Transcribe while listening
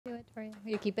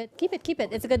You keep it. Keep it. Keep it.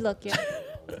 It's a good look. Yeah.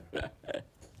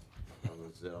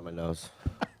 On my nose.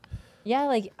 Yeah,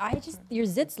 like your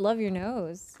zits love your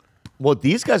nose. Well,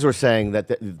 these guys were saying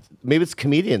that maybe it's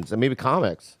comedians and maybe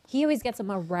comics. He always gets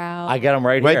them around. I got them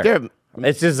right Right here. there.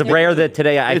 It's just rare that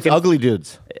today I It's can. ugly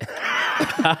dudes.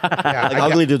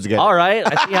 Ugly dudes again. All right,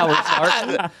 I see how it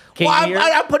starts.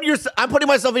 Well, I'm putting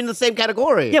myself in the same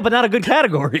category. Yeah, but not a good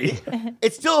category.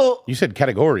 It's still You said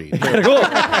category. Category.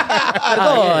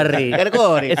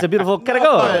 category. It's a beautiful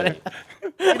category.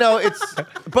 You know, it's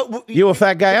You a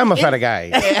fat guy, I'm a fat guy.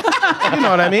 You know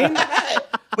what I mean?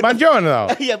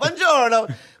 Buongiorno. yeah,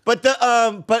 buongiorno. But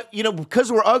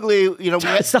because we're ugly, we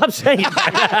had Stop saying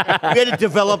that. to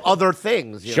develop other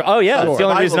things. Sure. Oh yeah, that's the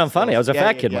only reason I'm funny. I was a Yeah,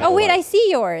 fat yeah, kid. yeah. my Oh whole wait, life. I see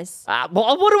yours. Well,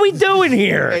 what are we doing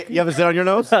here? Hey, you have a zit on your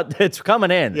nose? It's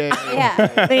coming in.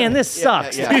 Yeah. Man, this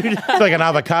sucks, yeah. dude. It's like an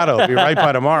avocado. It'll be right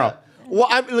by tomorrow. Well,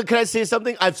 can I say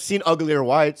something? I've seen uglier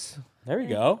whites, There you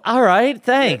go. All right,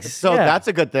 thanks. so Yeah. that's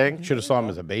a good thing. Should have saw him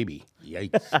as a baby.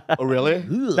 Yikes. Oh, really?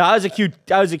 No, I was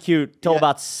a cute till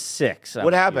about 6.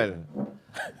 What happened?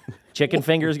 Chicken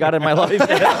fingers got in my life.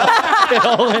 It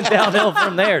all went downhill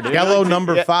from there, dude. Yellow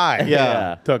number 5.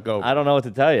 Yeah. Took over. I don't know what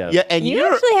to tell you. Yeah, and You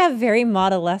you're actually have very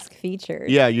model-esque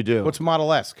features. yeah, you do. What's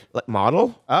model-esque? Like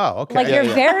model? Oh, okay. Like you're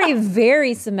very,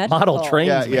 very symmetrical. Model trains,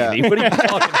 Yeah, yeah. baby. What are you talking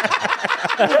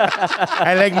about?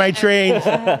 I like my trains.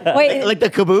 Wait, Like the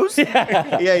caboose?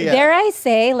 yeah, yeah. dare I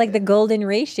say, like the golden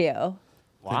ratio?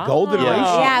 The golden Yeah.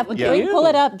 ratio. Yeah, Yeah. pull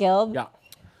it up, Gil. Yeah.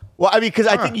 Well, I mean, because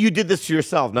I think you did this to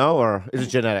yourself, no? Or is it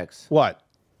genetics? What?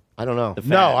 I don't know.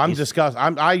 No, I'm disgusted.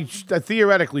 I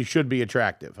theoretically should be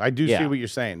attractive. I do Yeah. see what you're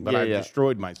saying, but Yeah, I've yeah.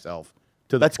 destroyed myself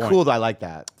to the That's point. cool. I like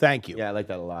that. Thank you. Yeah, I like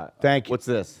that a lot. Thank you. What's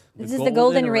this? This is the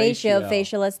golden ratio of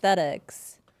facial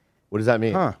aesthetics. What does that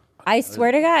mean? Huh. I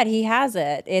swear to God, he has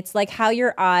it. It's like how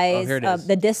your eyes, here it is.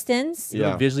 the distance. You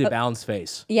have a visually balanced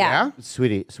face. Yeah.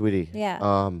 Sweetie.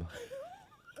 Yeah.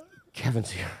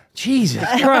 Kevin's here. Jesus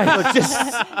Christ.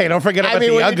 Hey, don't forget about the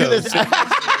when you do uggos.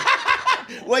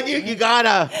 this, when you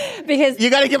gotta Because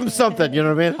give him something. You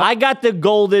know what I mean? I got the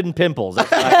golden pimples.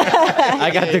 I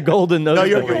got the golden nose. No,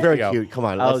 you're pimples. very go. cute. Come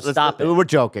on. Oh, stop it. We're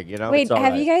joking. You know. wait, it's all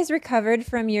have right. you guys recovered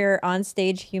from your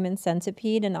onstage human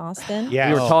centipede in Austin? Yeah.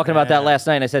 We were talking about that last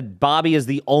night, and I said Bobby is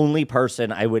the only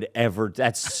person I would ever.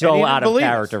 That's And he so didn't out of believe us.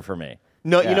 character for me.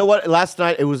 No, you know what? Last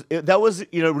night that was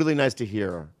really nice to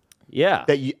hear Yeah.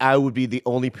 that I would be the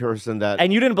only person that.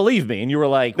 And you didn't believe me, and you were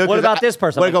like, No, "What 'cause about this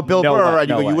person?" When I I'm go like, Bill "No Burr, way, and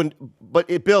you no go, way." you wouldn't.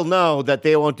 But Bill, know that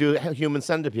they won't do human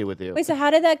centipede with you. Wait, so how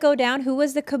did that go down? Who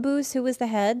was the caboose? Who was the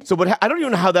head? So I don't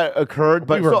even know how that occurred,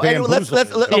 but We were so anyway, let's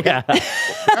okay. Yeah,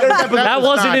 That that was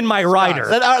wasn't not- in my rider.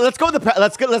 Let's go.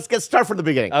 Let's get start from the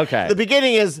beginning. Okay. The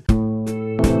beginning is.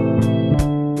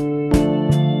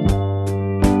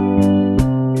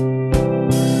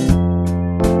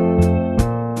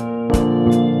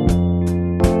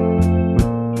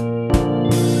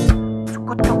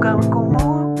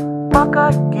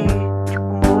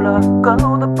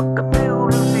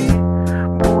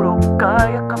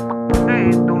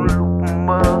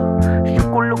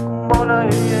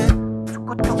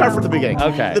 Start from the beginning.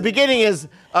 Okay. The beginning is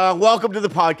welcome to the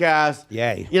podcast.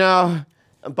 Yay. You know,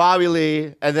 Bobby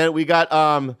Lee, and then we got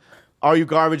Are You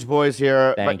Garbage Boys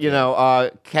here, Thank but you know,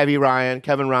 Kevin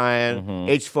Ryan,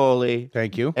 H. Foley.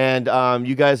 Thank you. And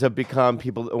you guys have become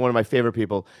one of my favorite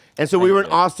people. And so we were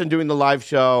in Austin doing the live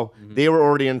show. They were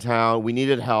already in town. We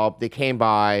needed help. They came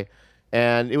by,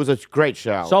 and it was a great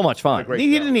show. So much fun. Great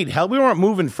You show. didn't need help. We weren't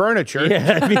moving furniture.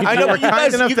 Yeah. I know, You were but you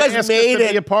kind enough guys to ask made us to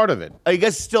it. be a part of it. You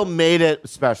guys still made it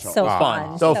special. So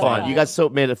fun. So fun. You guys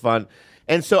made it fun.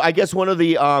 And so I guess one of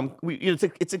the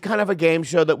it's a kind of a game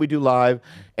show that we do live,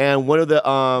 and one of the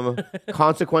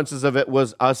consequences of it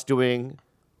was us doing.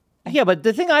 Yeah, but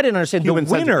the thing I didn't understand, Human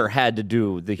the winner centipede. had to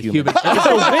do the human.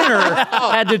 The winner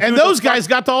had to do And the those guys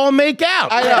got to all make out.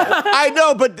 I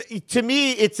know, but to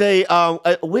me, it's a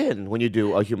win when you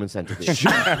do a human centipede.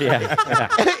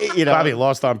 You know, Bobby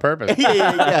lost on purpose.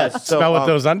 yeah. So, Smell what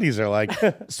those undies are like.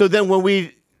 So then when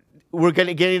we were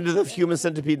getting into the human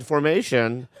centipede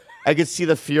formation, I could see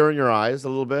the fear in your eyes a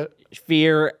little bit.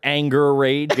 fear, anger,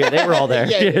 rage. Yeah, they were all there.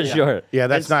 Yeah, Sure. Yeah,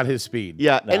 that's not his speed.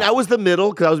 Yeah, and I was the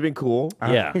middle because I was being cool.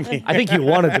 Yeah. I think you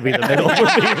wanted to be the middle. For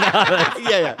being honest.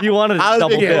 Yeah. You wanted to I was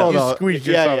double being bill. cool, You though. squeezed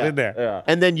Yeah, yourself yeah. in there.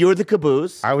 And then you were the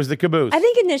caboose. I was the caboose. I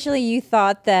think initially you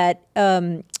thought that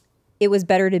it was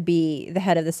better to be the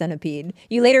head of the centipede.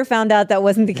 You later found out that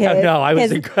wasn't the case. No, I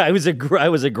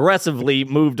was aggressively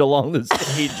moved along the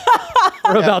stage.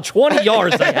 For about 20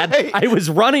 yards, I was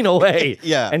running away.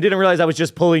 Yeah. And didn't realize I was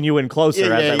just pulling you in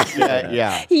closer. as I was doing that.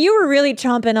 yeah. You were really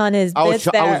chomping on his bits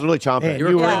there. I was really chomping. You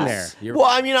were in there. Well,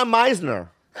 I mean, I'm Meisner.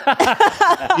 You know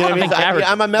what I mean? character.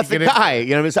 I'm a method guy.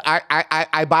 You know what I mean? So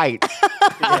I bite.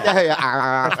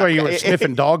 That's why you were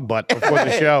sniffing dog butt before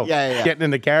the show. Yeah. Getting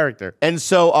into character. And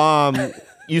so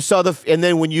you saw and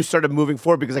then when you started moving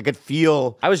forward, because I could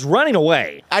feel I was running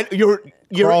away. you're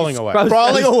Crawling away.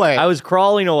 Crawling away. I was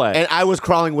crawling away. And I was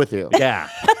crawling with you. Yeah.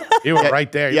 You were right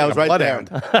there. Yeah, I was right there.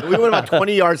 We went about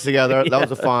 20 yards together. That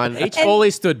was fun. H. Foley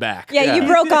stood back. Yeah, you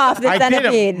broke off the I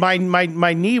centipede. did.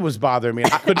 My knee was bothering me.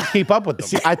 I couldn't keep up with them.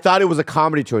 See, I thought it was a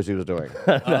comedy choice he was doing.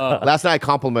 Last night I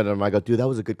complimented him. I go, dude, that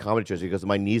was a good comedy choice. He goes,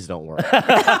 my knees don't work.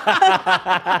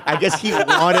 I guess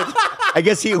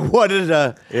he wanted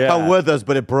to come with us,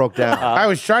 but it broke down. I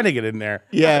was trying to get in there.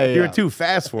 Yeah. You were too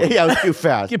fast for me. Yeah, I was too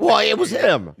fast. Well, it was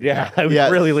him. Yeah. I was Yeah,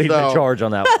 really leading the so- charge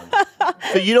on that one.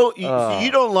 So you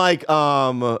don't like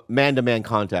man-to-man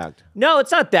contact. No,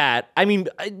 it's not that. I mean,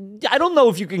 I don't know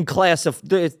if you can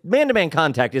classify man-to-man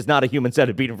contact is not a human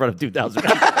centipede in front of 2,000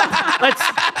 people.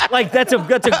 That's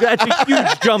a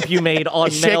huge jump you made on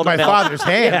Shake male my to male. father's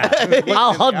hand. Yeah.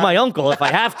 I'll hug my uncle if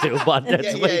I have to, but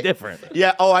that's way different.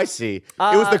 Yeah. Oh, I see. It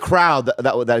was the crowd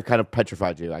that kind of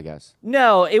petrified you, I guess.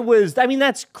 No, it was. I mean,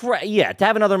 that's yeah. To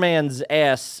have another man's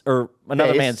ass or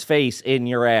another man's face in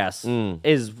your ass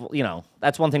is,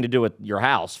 that's one thing to do with your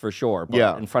house for sure.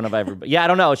 But in front of everybody. Yeah, I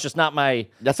don't know. It's just not my.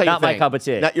 That's not not your my thing. cup of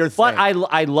tea. Not your But thing.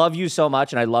 I love you so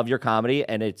much, and I love your comedy,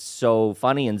 and it's so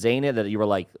funny and zany that you were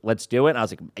like, let's do it. And I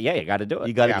was like, yeah, you got to do it.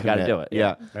 You got to do it.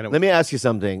 Yeah. And it- Let me ask you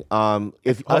something. Hold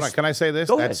Hold on. Can I say this?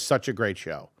 Go That's ahead. such a great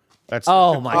show. That's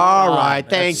Oh such a- my All God. right,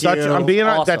 thank you. I'm being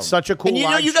honest. That's Awesome. such a cool. And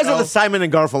live you guys are show. the Simon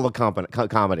and Garfunkel of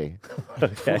comedy.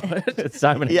 Okay.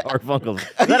 Simon and Yeah. Garfunkel.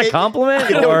 Is that a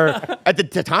compliment, or At the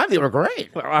time, they were great.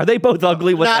 are they both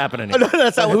ugly? What's happening here? No,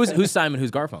 that's not Who's Simon?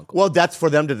 Who's Garfunkel? well, that's for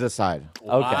them to decide. Okay.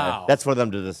 Wow. That's for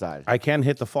them to decide. I can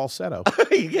hit the falsetto.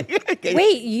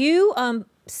 Wait, you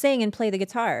sing and play the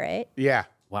guitar, right? Yeah.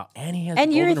 Wow. And he has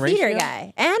And a you're a golden theater ratio?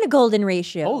 guy and a golden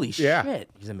ratio. Holy Yeah. shit.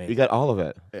 He's amazing. You got all of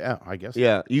it. Yeah. I guess.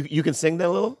 Yeah. You can sing that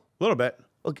a little? A little bit.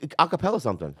 Acapella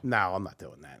something. No, I'm not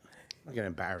doing that. I'm gonna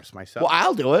embarrass myself. Well,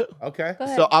 I'll do it. Okay. Go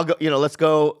ahead. So I'll go.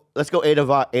 Let's go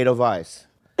Edelweiss.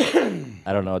 I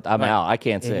don't know. I'm out. I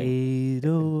can't sing.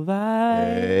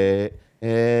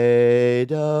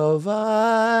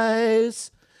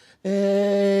 Edelweiss,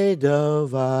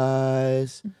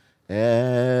 Edelweiss.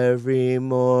 Every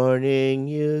morning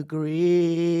you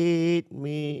greet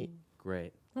me.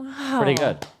 Great. Pretty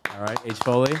good. All right. H.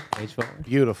 Foley.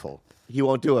 Beautiful. He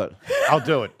won't do it. I'll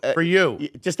do it for you.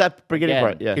 Just that beginning Again.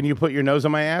 part. Yeah. Can you put your nose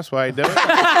on my ass while I do it?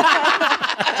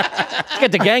 Let's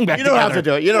get the gang back You don't have to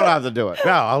together. do it. You don't have to do it.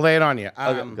 No, I'll lay it on you.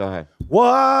 Go ahead.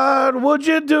 What would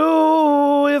you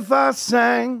do if I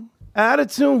sang out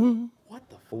of tune?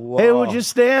 Hey, would you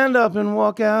stand up and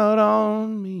walk out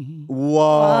on me?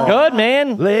 Whoa. Good,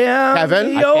 man. Lay out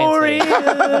Kevin? I your can't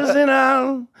ears and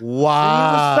I'll sing a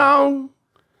Wow. song.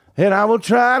 And I will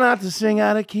try not to sing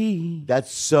out of key.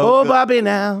 That's so Oh, good. Bobby,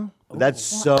 now. That's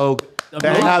so good. You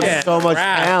Amazing. have so much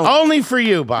talent. Only for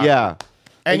you, Bob. Yeah.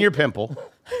 And your pimple.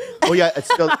 Oh, yeah.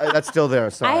 It's still, that's still there.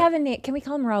 Sorry. I have a name. Can we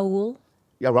call him Raul?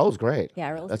 Yeah, Raul's great.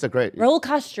 Yeah, Raul's That's a great. Raul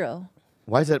Castro.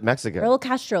 Why is it Mexican? Raul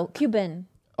Castro, Cuban.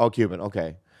 Oh, Cuban.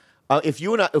 Okay. If we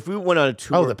went on a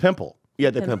tour. Oh, the pimple. Yeah,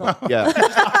 the pimple. Yeah.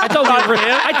 I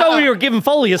thought we were giving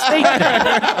Foley a statement.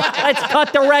 Let's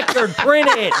cut the record, print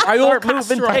it. Start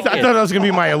moving I thought tickets. that was going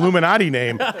to be my Illuminati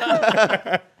name.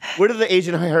 Where did the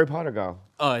Asian Harry Potter go?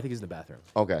 Oh, I think he's in the bathroom.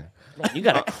 Okay. You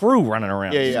got a crew running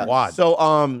around. Yeah. Squad.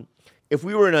 So, if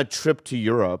we were in a trip to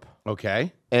Europe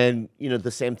Okay. and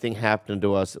the same thing happened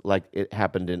to us, like it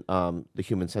happened in the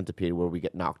Human Centipede, where we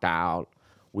get knocked out,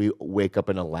 we wake up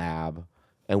in a lab,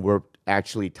 and we're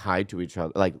actually tied to each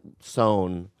other, like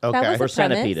sewn. Okay. was We're the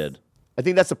premise. centipeded. I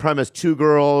think that's the premise. Two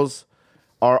girls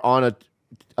are on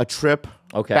a trip,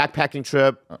 Okay. backpacking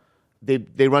trip.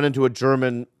 They run into a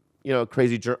German,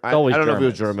 crazy German. I always don't know if he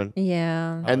was Germans. German.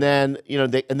 Yeah. And then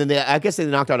they I guess they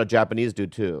knocked out a Japanese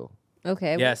dude too,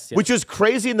 Okay. Yes. which was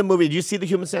crazy in the movie. Did you see the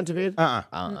Human Centipede?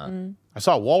 I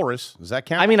saw Walrus. Does that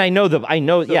count? I mean, I know. There you I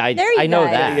know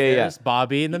go. that. There's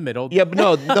Bobby in the middle. Yeah, but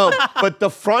no. But the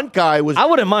front guy was. I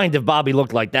wouldn't mind if Bobby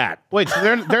looked like that. wait, so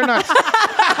they're not.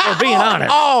 For being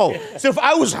honest. Oh, so if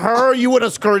I was her, you would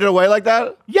have skirted away like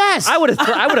that? Yes, I would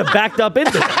have backed up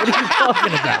into it. What are you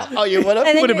talking about? Oh, you would have.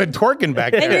 And then would have your- been tworking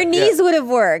back there. And your knees would have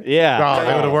worked. Yeah. Oh,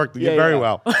 they would have worked very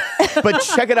well. But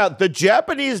check it out. The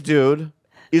Japanese dude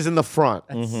is in the front,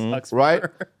 Sucks for right?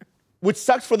 her. Which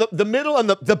sucks for the middle, and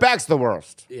the back's the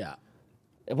worst. Yeah.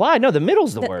 Why? No, the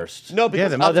middle's the worst. No,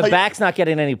 because the- I'll Oh, the tell you- back's not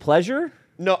getting any pleasure?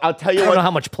 No, I'll tell you I don't know what.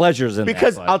 how much pleasure's in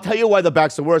Because that. I'll tell you why the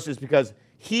back's the worst is because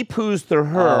he poos through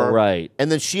her, right.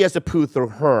 and then she has to poo through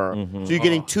her. So you're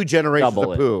getting 2 generations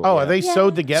Double of it. poo. Oh, are they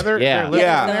sewed together? Yeah. They're living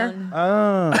Yeah. there?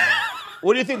 Oh.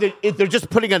 What do you think? If they're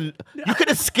just putting a... You could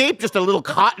escape just a little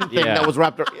cotton thing that was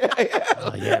wrapped around...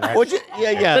 Yeah.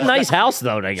 It's a nice house,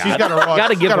 though, they got. She's got a raw,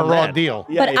 Gotta she's give got a them raw that. deal.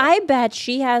 Yeah, But I bet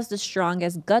she has the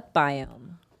strongest gut biome.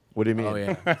 What do you mean? Oh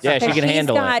yeah. Yeah, she can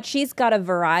handle it. She's got a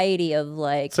variety of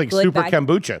like. It's like good super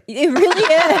kombucha. It really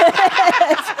is.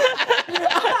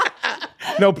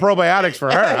 No probiotics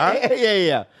for her, huh?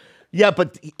 Yeah. Yeah,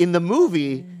 but in the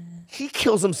movie, he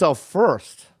kills himself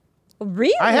first.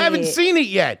 Really? I haven't seen it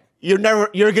yet. You're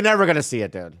never gonna see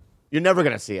it, dude. You're never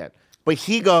gonna see it. But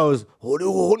he goes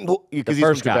because he's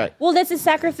first guy. Well, that's a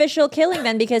sacrificial killing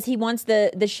then because he wants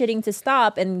the shitting to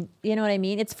stop, and you know what I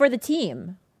mean. It's for the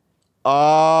team.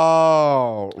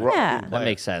 Oh, Yeah. That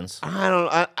makes sense.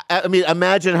 I mean,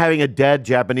 imagine having a dead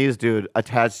Japanese dude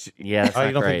attached. Yeah, that's Oh, you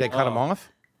not don't great. think they cut him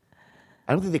off?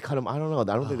 I don't think they cut him. I don't know. I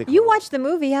don't think they. Cut You him. watched the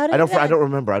movie. How did I don't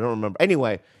remember. I don't remember.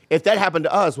 Anyway, if that happened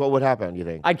to us, what would happen? You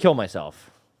think? I'd kill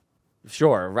myself.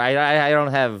 Sure, right? I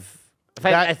don't have... If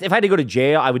I had to go to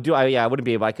jail, I would do... I wouldn't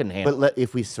be able... I couldn't handle it. But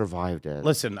if we survived it,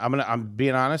 Listen, I'm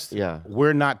being honest. Yeah.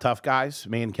 We're not tough guys,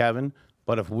 me and Kevin.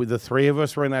 But if the 3 of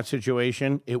us were in that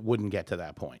situation, it wouldn't get to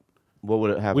that point. what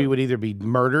would it happen? We would either be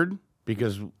murdered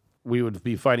because we would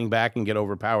be fighting back and get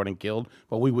overpowered and killed,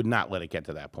 but we would not let it get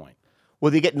to that point.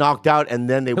 Well, they get knocked out and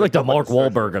then they You're like wake the up Mark surgery.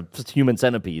 Wahlberg of human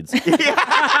centipedes.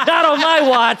 Not on my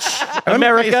watch, America. Let me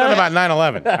tell you something about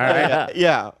 9/11. All right.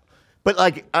 Yeah. But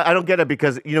like I don't get it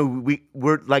because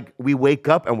we're like we wake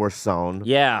up and we're sewn.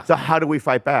 Yeah. So how do we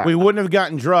fight back? We wouldn't have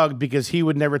gotten drugged because he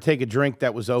would never take a drink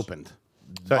that was opened.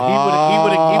 So he would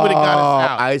have got us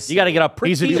out. I see. You got to get up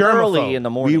He's a pretty germaphobe. early in the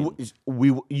morning.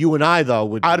 You and I though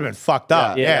would. I'd have been fucked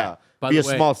up. Yeah. By Be the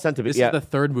a way, small centipede. This Yeah. is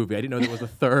the 3rd movie. I didn't know there was a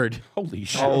 3rd. Holy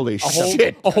shit. Holy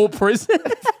shit, A whole prison.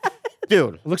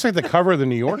 dude. It looks like the cover of the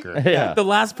New Yorker. Yeah. The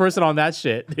last person on that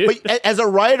shit. Dude. But as a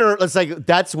writer, it's like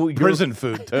that's what Prison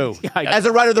food, too. As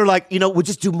a writer, they're like, we'll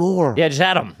just do more. Yeah, just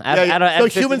add them. So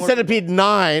Human Centipede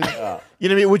 9, you know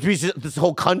what I mean, which means this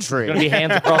whole country. Going to be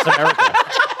hands across America.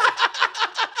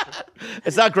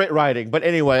 It's not great writing, but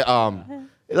anyway,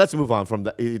 let's move on from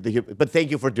the. But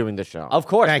thank you for doing the show. Of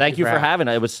course. Thank Thank you you for for having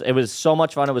it. It was so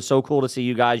much fun. It was so cool to see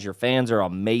you guys. Your fans are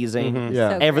amazing.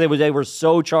 Yeah. So Everything they were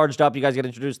so charged up. You guys got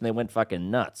introduced and they went fucking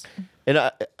nuts.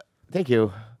 And thank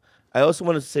you. I also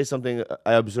wanted to say something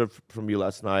I observed from you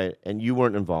last night, and you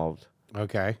weren't involved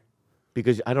Okay.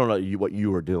 because I don't know what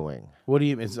you were doing. What do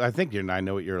you mean? I think I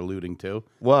know what you're alluding to.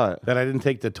 What? That I didn't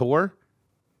take the tour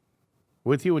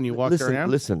with you when you walked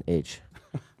around? Listen, H.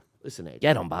 Listen, H.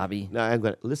 Get them, Bobby. No, I'm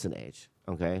gonna listen, H.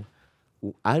 Okay.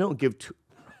 I don't give two.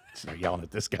 Start yelling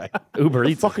at this guy. Uber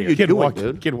Eats. fuck is are here. you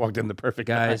doing, Kid walked in the perfect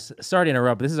Guys, sorry to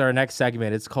interrupt, but this is our next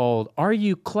segment. It's called Are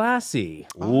You Classy?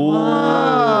 Whoa.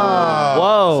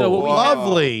 So what we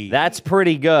Lovely. That's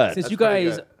pretty good. Since you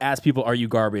guys ask people, are you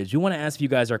garbage? We want to ask if you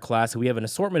guys are classy. We have an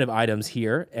assortment of items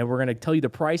here, and we're going to tell you the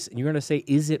price, and you're going to say,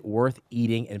 is it worth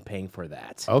eating and paying for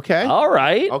that? Okay. All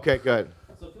right. Okay, good.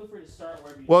 So feel free to start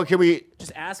wherever you Well, can we?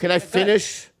 just ask. Can I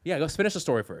finish? Yeah, go finish the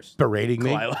story first. Berating me.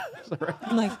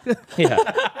 Khalyla. Yeah.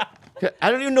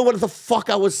 I don't even know what the fuck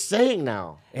I was saying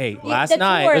now. Hey, The last tour,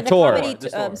 night. the tour. comedy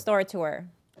The store tour.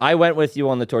 I went with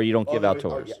you on the tour. You don't give out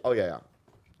tours. Oh yeah.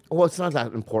 Well, it's not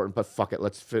that important, but fuck it.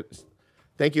 Let's fit.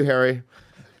 Thank you, Harry.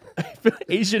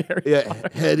 Asian Harry. Yeah,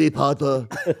 Harry Potter.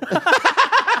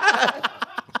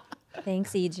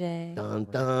 Thanks, EJ. Dun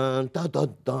dun dun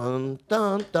dun dun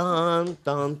dun dun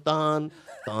dun dun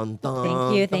dun dun.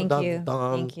 Thank you, thank dun, you,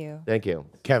 dun. thank you. Thank you.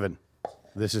 Kevin,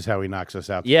 this is how he knocks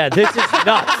us out. Yeah, this is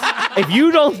nuts. If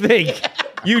you don't think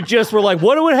you just were like,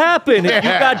 what would happen if you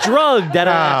got drugged at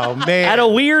man. a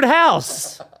weird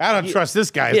house? I don't trust this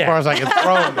guy as Yeah. far as I can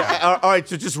throw him. All right,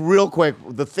 so just real quick,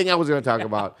 the thing I was going to talk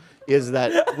about is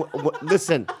that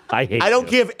listen, I hate don't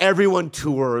you. give everyone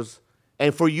tours,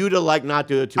 and for you to like not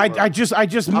do a tour. I just,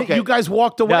 Okay. you guys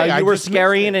walked away. No, I you were just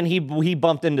scaring, and he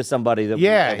bumped into somebody. That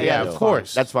Yeah, we- yeah, that's of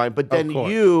course. fine. That's fine. But then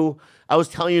course. I was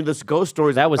telling you this ghost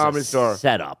stories. That at the was comedy a store.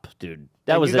 setup, dude.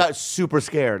 That And was you got super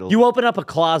scared. You open up a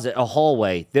closet, a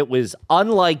hallway that was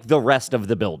unlike the rest of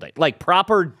the building. Like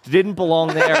proper, didn't belong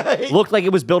there. Looked like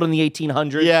it was built in the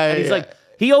 1800s. Yeah, and he's yeah. like,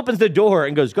 he opens the door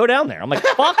and goes, "Go down there." I'm like,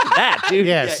 "Fuck that, dude.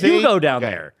 Yeah, You see? go down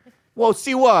Okay. there." Well,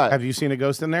 see what? Have you seen a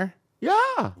ghost in there? Yeah.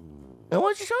 I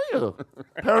want to show you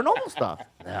paranormal stuff.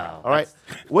 No. All right.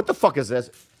 What the fuck is this?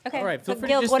 Okay. All right, So, feel free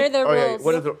to Gil, just what are the Okay, rules?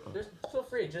 what are the? Just feel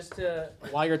free just to,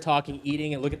 while you're talking,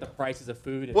 eating, and look at the prices of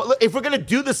food. And, Well, look, if we're gonna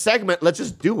do the segment, let's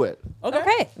just do it.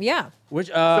 Okay. Yeah. which,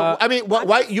 So, I mean,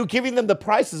 why you giving them the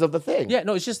prices of the thing? yeah,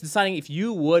 no, it's just deciding if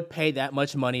you would pay that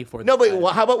much money for. No, this but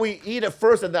item. how about we eat it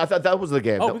first? And I thought that was the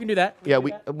game. Oh, we can do that. Yeah, can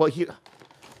we. do that. Well, he.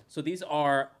 So these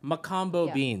are macambo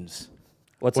Yeah. beans.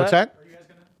 What's What's that?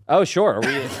 Oh, sure. Are we,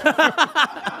 Oh,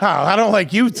 I don't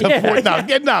like you to Yeah. point. No,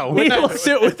 get no. We don't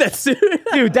sit with that suit.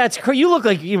 dude, that's you look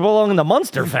like you belong in the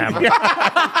Munster family.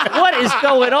 What is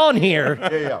going on here?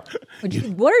 Yeah.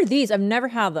 What are these? I've never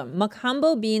had them.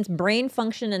 Macambo beans, brain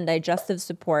function and digestive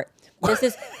support. This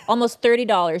is almost $30,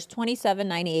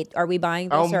 $27.98. Are we buying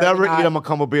this? I'll or are we never not? eat a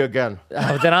macumba beer again.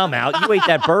 Oh, then I'm out. You ate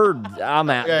that bird. I'm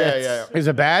out. Yeah. Is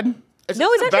it bad? No, it's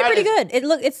not actually bad. pretty good.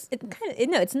 It's kind of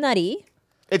no, it's nutty.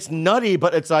 It's nutty,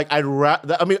 but it's like I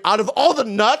mean, out of all the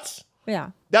nuts,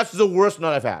 Yeah. that's the worst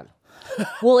nut I've had.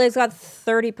 Well, it's got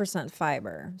 30%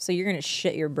 fiber, so you're gonna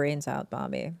shit your brains out,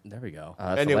 Bobby. There we go.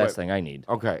 That's Anyway. the last thing I need.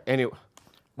 Okay. Anyway,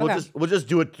 Okay. we'll just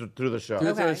do it through the show.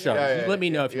 Let's Okay. show. Yeah, Just let me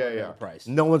know if you want to know the price.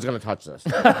 No one's gonna touch this.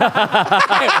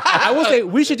 I will say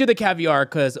we should do the caviar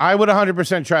because I would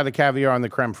 100% try the caviar on the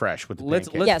creme fraiche with the let's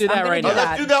pancake. Yes, do I'm that gonna right do now. that.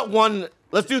 Let's do that one.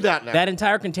 Let's do that now. That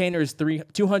entire container is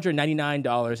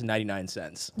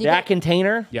 $299.99. That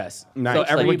container? Yes. Nice. So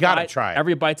every We gotta bite, try it.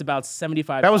 Every bite's about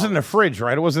 $75. That was in the fridge,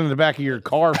 right? It wasn't in the back of your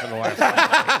car for the last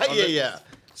time. yeah.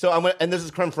 So I'm gonna, and this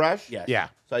is creme fraiche. Yes. Yeah.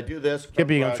 So I do this.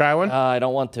 Kippy, you gonna try one? I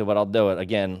don't want to, but I'll do it.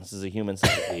 Again, this is a human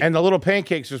centipede. And the little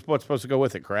pancakes are what's supposed to go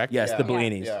with it, correct? Yes, the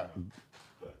bellinis. Yeah.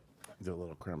 Do a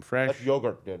little creme fraiche. That's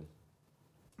yogurt, dude.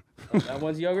 That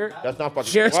one's yogurt. That's not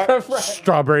fucking. Here's What? creme fraiche.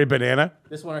 Strawberry banana.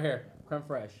 This one right here, creme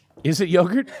fraiche. Is it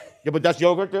yogurt? Yeah, but that's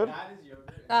yogurt, dude.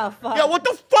 Oh fuck. Yeah, what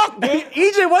the fuck, dude?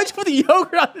 EJ, why'd you put the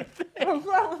yogurt on the thing?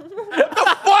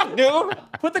 Fuck, dude.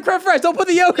 Put the creme fraiche. Don't put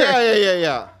the yogurt.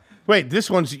 Yeah. Wait, this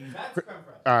one's...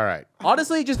 All right.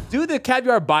 Honestly, just do the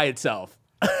caviar by itself.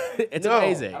 It's No.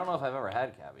 amazing. I don't know if I've ever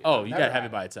had caviar. Oh, you gotta have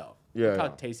it by itself. Yeah, Look how yeah.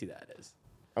 tasty that is.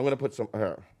 I'm gonna put some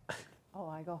here. Oh,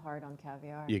 I go hard on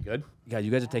caviar. You good? God,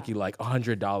 you guys are taking like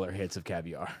 $100 hits of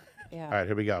caviar. Yeah. All right,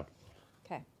 here we go.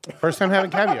 Okay. First time having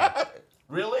caviar.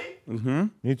 Really?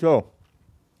 Me too.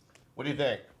 What do you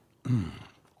think?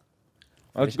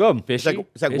 That's good. Fishy.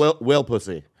 It's like Fishy? whale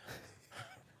pussy.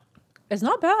 It's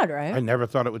not bad, right? I never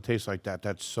thought it would taste like that.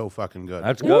 That's so fucking good.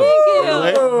 That's good.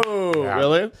 Yeah.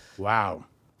 Really? Wow.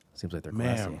 Seems like they're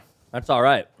Man. classy. That's all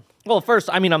right. Well, first,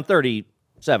 I mean, I'm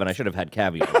 37. I should have had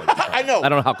caviar. I know. I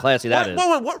don't know how classy that is.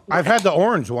 What? I've had the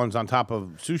orange ones on top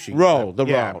of sushi. Roe, the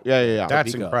yeah. roe. Yeah.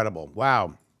 That's Pico. incredible.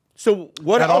 Wow. So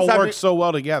what That else all have works so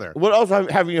well together. What else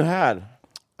have you had?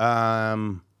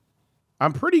 I'm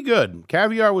pretty good.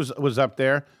 Caviar was up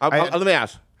there. Let me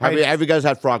ask. Have you guys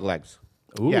had frog legs?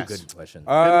 Ooh, Yes. good question.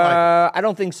 I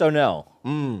don't think so, no.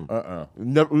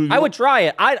 I would try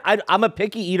it. I'm a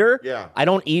picky eater. Yeah. I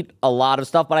don't eat a lot of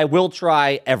stuff, but I will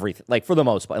try everything, like for the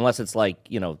most part, unless it's like,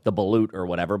 the balut or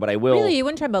whatever, but I will. Really, you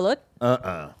wouldn't try balut?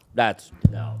 That's,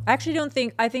 no. I actually don't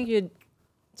think. I think you'd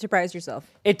surprise yourself.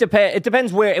 It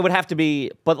depends where it would have to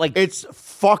be, but like, It's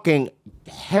fucking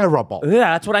terrible.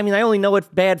 yeah, that's what I mean. I only know it's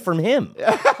bad from him.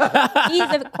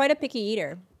 He's quite a picky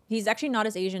eater. He's actually not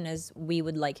as Asian as we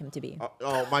would like him to be.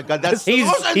 Oh my god, that's He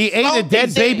ate a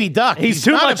dead baby duck. He's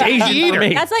too not much a picky Asian for eater.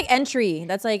 me. That's like entry.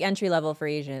 That's like entry level for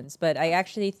Asians. But I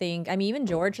actually think. I mean, even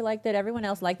George liked it. Everyone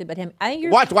else liked it, but him. I think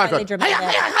you're Watch. slightly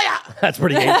dramatic. That's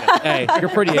pretty Asian. Hey, you're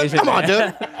pretty Asian. Come on,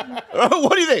 man. dude.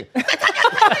 What do you think?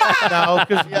 No,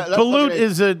 because that's balut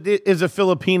fucking- is a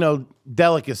Filipino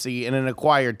delicacy and an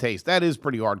acquired taste. That is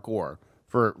pretty hardcore.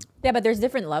 Yeah, but there's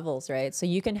different levels, right? So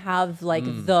you can have like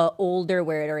the older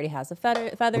where it already has the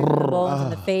feathers, and the bones,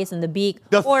 and the face, and the beak.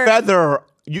 The or, feather.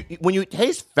 When you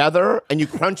taste feather and you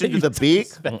crunch into the beak,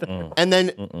 and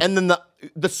then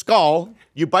the skull,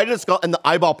 you bite into the skull and the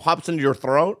eyeball pops into your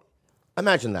throat.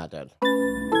 Imagine that, Dad.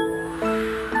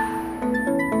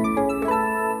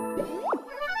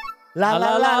 La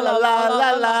la la la la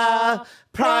la la.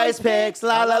 Prize Picks.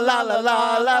 La la la la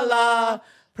la la la.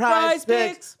 Prize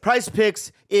Picks. Prize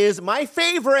Picks is my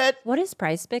favorite. What is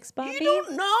Prize Picks, Bobby? You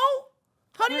don't know?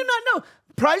 How do you not know?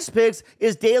 Prize Picks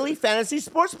is daily fantasy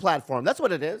sports platform. That's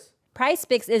what it is. Prize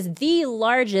Picks is the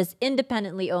largest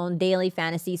independently owned daily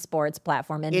fantasy sports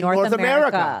platform in North North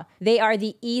America. They are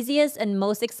the easiest and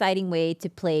most exciting way to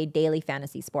play daily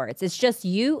fantasy sports. It's just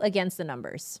you against the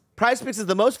numbers. Prize Picks is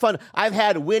the most fun I've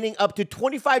had, winning up to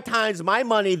 25 times my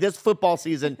money this football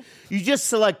season. You just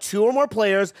select 2 or more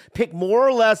players, pick more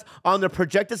or less on their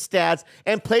projected stats,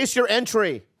 and place your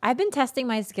entry. I've been testing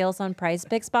my skills on Prize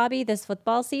Picks, Bobby, this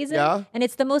football season. Yeah? And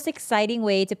it's the most exciting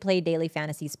way to play daily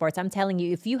fantasy sports. I'm telling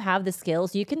you, if you have the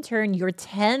skills, you can turn your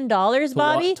 $10,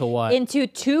 Bobby, to what? into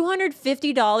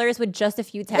 $250 with just a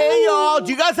few taps. Hey, y'all,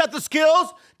 do you guys have the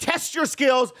skills? Test your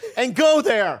skills and go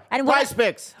there. And Prize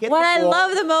Picks. What I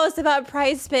love the most about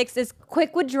Prize Picks is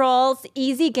quick withdrawals,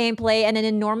 easy gameplay, and an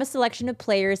enormous selection of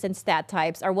players and stat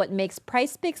types are what makes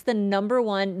Prize Picks the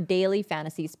 #1 daily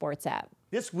fantasy sports app.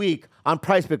 This week on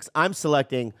Prize Picks, I'm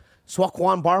selecting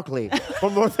Saquon Barkley for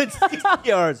more than 60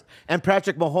 yards and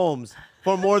Patrick Mahomes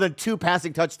for more than 2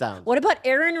 passing touchdowns. What about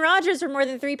Aaron Rodgers for more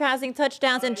than 3 passing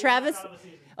touchdowns and Travis?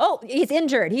 Oh, he's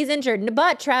injured. He's injured.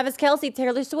 But Travis Kelce,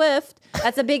 Taylor Swift,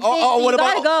 that's a big thing. What you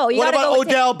gotta go. You what gotta about go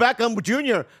Odell Beckham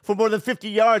Jr. for more than 50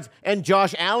 yards and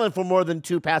Josh Allen for more than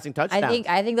 2 passing touchdowns?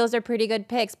 I think those are pretty good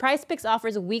picks. Prize Picks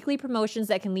offers weekly promotions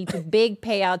that can lead to big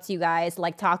payouts, you guys,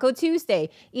 like Taco Tuesday.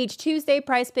 Each Tuesday,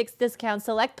 Prize Picks discounts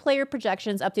select player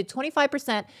projections up to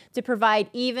 25% to provide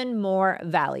even more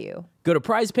value. Go to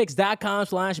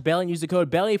prizepicks.com/belly and use the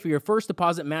code BELLY for your first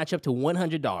deposit match up to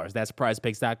 $100. That's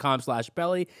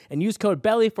prizepicks.com/belly and use code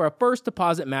BELLY for a first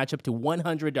deposit match up to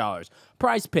 $100.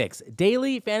 Prize Picks,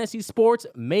 daily fantasy sports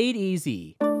made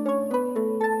easy.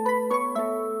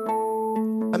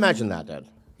 Imagine that, Dad.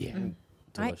 Yeah,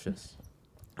 delicious.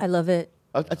 I love it.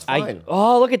 That's fine.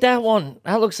 Oh, look at that one.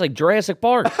 That looks like Jurassic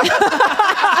Park.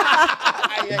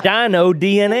 Dino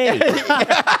DNA.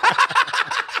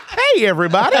 Hey,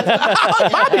 everybody.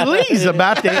 Bobby Lee's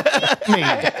about to eat me.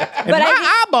 And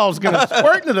my eyeball's going to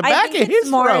squirt into the back of his it's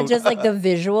more throat. just like the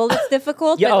visual that's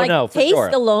difficult. Yeah, but like no, for taste sure.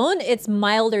 alone, it's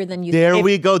milder than you There think.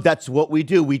 we go. That's what we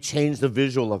do. We change the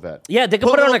visual of it. Yeah, they could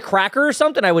put it on a cracker or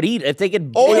something. I would eat it. If they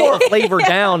could Oh, boil yeah. the flavor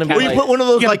down and be Or you like, put one of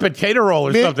those Get like a potato roll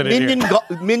or something in here.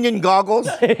 minion goggles.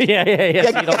 yeah.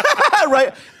 So you don't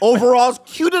Right. Overalls,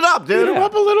 cute it up, dude.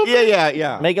 Up a little bit.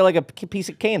 Yeah. make it like a piece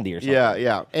of candy or something.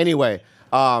 Yeah. Anyway,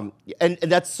 and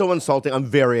that's so insulting. I'm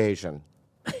very Asian.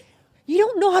 You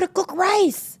don't know how to cook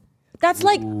rice. That's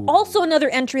like also another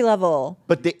entry level.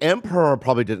 But the emperor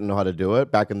probably didn't know how to do it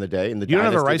back in the day. In the You don't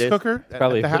have a rice dynasty days. cooker at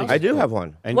Probably the pretty house? I do have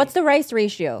one. And What's the rice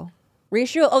ratio?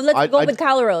 Oh, let's go with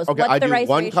calories. Okay, What's I the do rice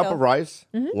 1 ratio? cup of rice,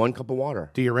 1 cup of water.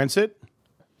 Do you rinse it?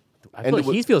 I feel like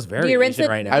he feels very Do you rinse Asian it?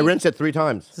 right now. I rinse it 3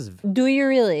 times. Do you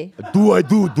really?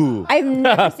 Do. I've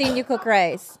never seen you cook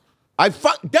rice.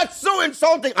 That's so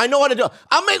insulting. I know how to do it.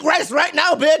 I'll make rice right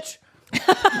now, bitch.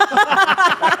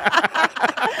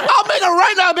 I'll make it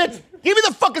right now, bitch. Give me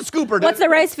the fucking scooper. dude. What's the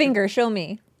rice finger? Show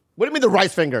me. What do you mean the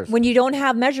rice fingers? When you don't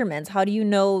have measurements, how do you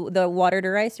know the water to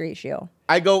rice ratio?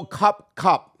 I go cup.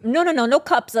 No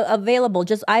cups available,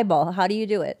 just eyeball. How do you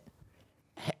do it?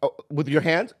 With your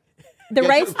hands? The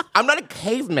rice. I'm not a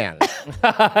caveman.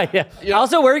 Yeah.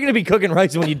 Also, where are you going to be cooking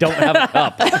rice when you don't have a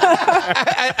cup?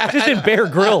 Just in Bear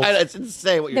Grylls. It's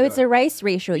insane what you're No, it's doing. a rice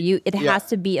ratio. It has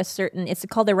to be a certain. It's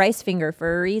called a rice finger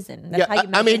for a reason. That's how you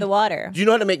measure the water. Do you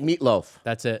know how to make meatloaf?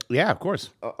 That's it. Yeah, of course.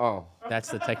 Oh. That's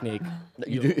the technique.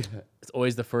 You do, It's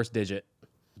always the first digit.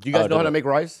 do you guys know how to make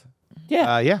rice?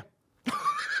 Yeah.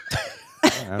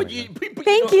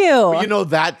 Thank you. You know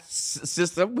that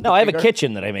system? No, I have a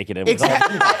kitchen that I make it in.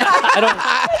 Exactly.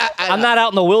 I'm not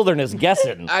out in the wilderness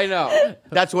guessing. I know.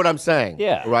 That's what I'm saying.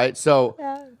 Yeah. Right? So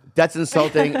that's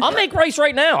insulting. I'll make rice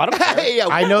right now. I don't care. Hey, yeah,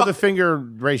 I know the finger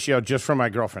ratio just from my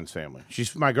girlfriend's family.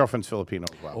 My girlfriend's Filipino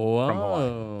as well. From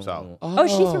Hawaii. So, Oh,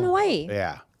 she's from Hawaii.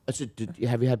 yeah.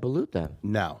 Have you had balut then?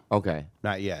 No, Okay.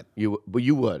 not yet. But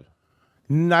you would.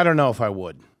 I don't know if I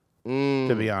would,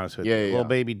 to be honest with you. Yeah. Little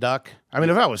baby duck. I mean,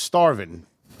 if I was starving,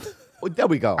 Well, there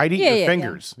we go. I'd eat Yeah, your yeah.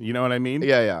 fingers. You know what I mean?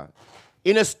 Yeah.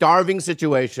 In a starving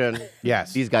situation,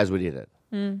 Yes. these guys would eat it.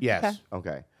 Yes.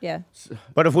 Okay. Yeah.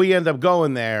 But if we end up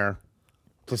going there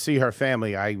to see her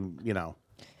family,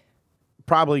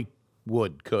 probably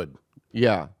could.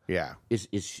 Yeah. Yeah. Is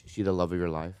she the love of your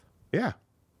life? Yeah.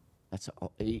 That's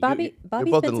Bobby's both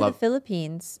been in to love. the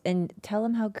Philippines, and tell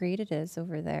him how great it is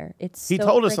over there. It's He so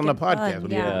told us on the freaking podcast fun.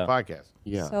 when he had the podcast.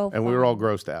 Yeah. So And we were all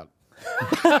grossed out.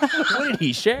 What did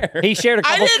he share? He shared a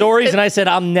couple didn't- stories, and I said,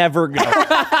 I'm never going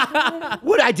to.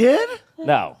 What I did?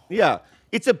 No. Yeah.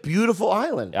 It's a beautiful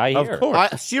island. I hear. Of course.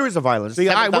 A series of islands. See,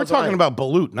 we're 7,000 talking islands. about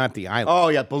Balut, not the island. Oh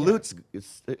yeah, Balut's.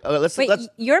 Let's Wait,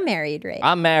 you're married, right?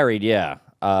 I'm married, yeah.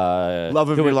 Love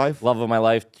of your life? Love of my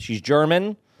life. She's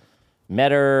German.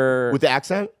 Met her. with the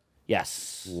accent.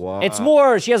 Yes. Wow. It's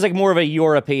more, she has like more of a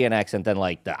European accent than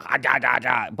like the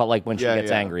but like when she Yeah,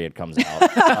 gets yeah. angry, it comes out.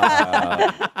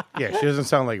 Yeah, she doesn't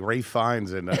sound like Ray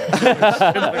Fiennes in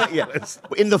Yeah.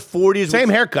 In the 40s. Same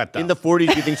haircut, though. In the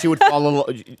 40s, you think she would fall in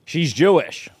love? She's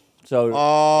Jewish. So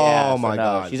my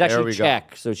God. she's There actually we go.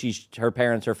 Czech. So her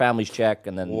family's Czech,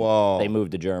 and then they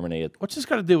moved to Germany. What's this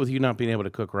got to do with you not being able to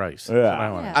cook rice?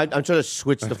 Yeah. I'm trying to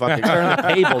switch the fucking Turn the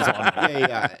tables on.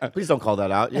 yeah. Please don't call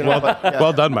that out. You know, but, yeah.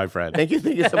 Well done, my friend. Thank you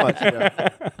so much. Yeah.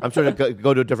 I'm trying to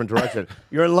go to a different direction.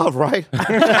 You're in love, right?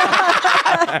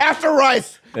 After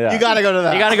rice, you gotta go to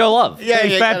that. You gotta go love. Yeah,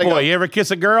 Hey, fat boy, go. you ever kiss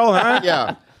a girl, huh?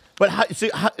 Yeah. But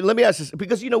let me ask this,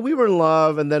 because we were in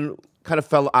love and then kind of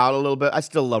fell out a little bit. I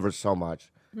still love her so much.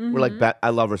 We're like, I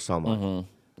love her so much.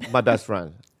 My best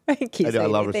friend. Thank you. I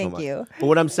love her so Thank much. you. But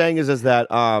what I'm saying is that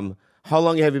how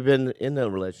long have you been in a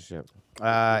relationship?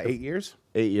 8 years.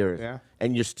 8 years. Yeah.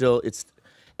 And you're still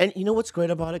and you know what's great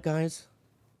about it, guys?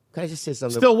 Can I just say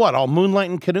something? Still what? All moonlight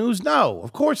and canoes? No,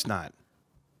 of course not.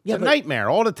 Yeah, It's a nightmare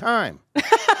all the time.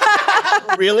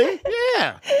 Really?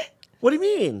 Yeah. What do you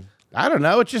mean? I don't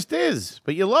know. It just is.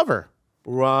 But you love her.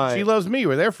 Right. She loves me.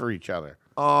 We're there for each other.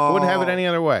 I wouldn't have it any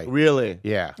other way. Really?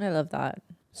 Yeah. I love that.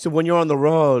 So when you're on the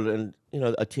road and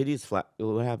a titty's flat,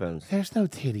 what happens? There's no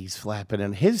titties flapping,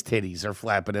 and his titties are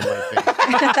flapping in my face.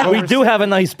 We do have a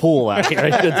nice pool out here,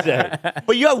 I should say.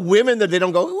 But you have women that they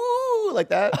don't go ooh like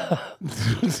that.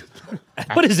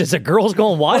 What is this? A girls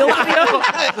going wild?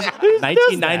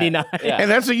 1999. And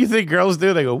that's what you think girls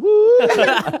do? They go, woo.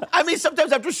 I mean,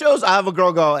 sometimes after shows, I have a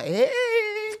girl go, hey.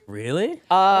 Really?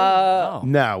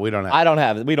 No, we don't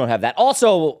have We don't have that.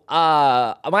 Also,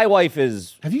 my wife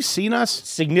is Have you seen us?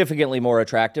 significantly more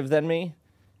attractive than me,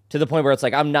 to the point where it's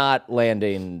like I'm not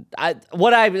landing.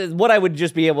 What I would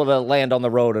just be able to land on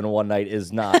the road in one night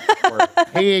is not.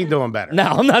 He ain't doing better. No,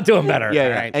 I'm not doing better. Yeah,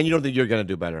 Right. and you don't think you're gonna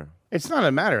do better. It's not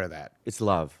a matter of that. It's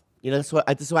love. That's what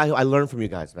I learned from you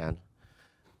guys, man.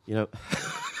 Learn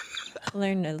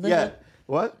a little. Yeah.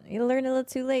 What? You learn a little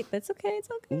too late, but it's okay. It's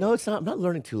okay. No, it's not. I'm not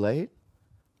learning too late.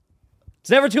 It's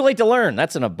never too late to learn.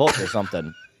 That's in a book or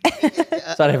something.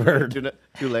 That's what I've heard.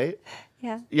 Too late?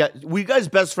 Yeah. Yeah. Were you guys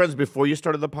best friends before you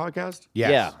started the podcast?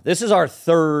 Yes. Yeah, this is our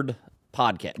third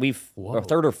podcast. Our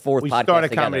third or fourth We podcast started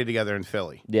together. comedy together in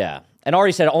Philly. Yeah. And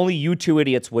Ari said only you two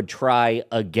idiots would try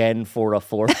again for a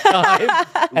fourth time.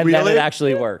 And then Really? it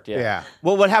actually worked. Yeah. Yeah.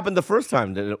 Well, what happened the first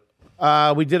time? Did it?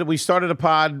 We did it. We started a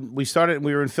pod. We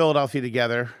were in Philadelphia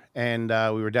together, and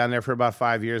we were down there for about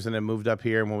 5 years, and then moved up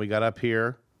here. And when we got up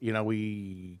here,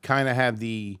 we kind of had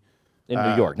the In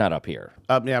New York, not up here.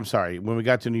 yeah, I'm sorry. When we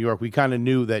got to New York, we kind of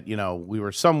knew that we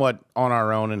were somewhat on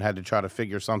our own and had to try to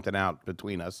figure something out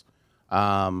between us.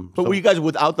 But were you guys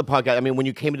without the podcast? I mean, when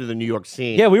you came into the New York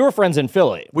scene, Yeah, we were friends in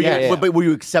Philly. But were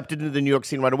you accepted into the New York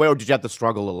scene right away, or did you have to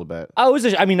struggle a little bit? Oh, it was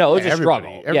a everybody-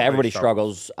 struggle. Yeah, everybody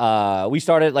struggles. struggles. We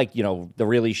started the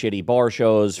really shitty bar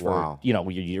shows for, Wow.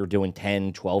 You're doing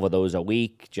 10, 12 of those a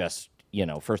week, just,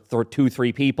 for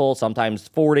 2-3 people, sometimes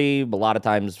 40, a lot of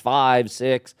times 5,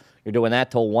 6. You're doing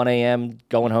that till 1 a.m.,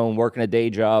 going home, working a day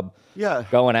job, Yeah.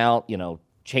 going out,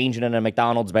 changing in a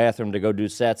McDonald's bathroom to go do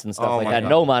sets and stuff Oh like my that. God.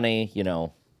 No money,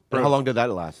 How long did that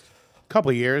last?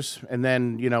 Couple of years, and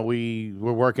then we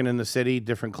were working in the city,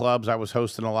 different clubs. I was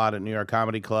hosting a lot at New York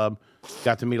Comedy Club.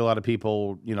 Got to meet a lot of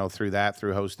people,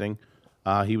 through hosting.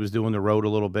 He was doing the road a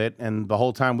little bit, and the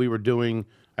whole time we were doing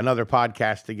another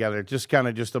podcast together, just a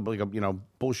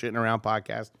bullshitting around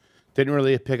podcast. Didn't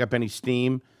really pick up any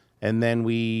steam, and then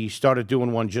we started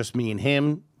doing one just me and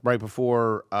him right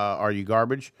before Are You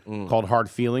Garbage, called Hard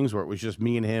Feelings, where it was just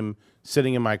me and him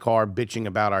sitting in my car bitching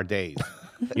about our days.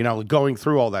 Going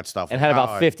through all that stuff. and had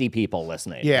about 50 people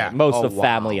listening. Yeah. Like, most Oh, of wow.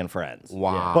 family and friends.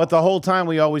 Wow. But the whole time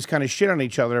we always kind of shit on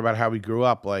each other about how we grew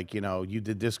up. Like, you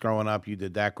did this growing up, you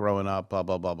did that growing up, blah,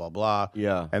 blah, blah, blah, blah.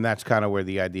 Yeah. And that's kind of where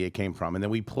the idea came from. And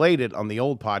then we played it on the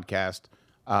old podcast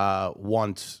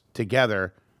once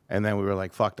together. And then we were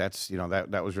like, fuck, that's,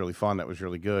 that was really fun. That was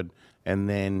really good. And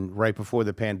then right before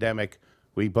the pandemic,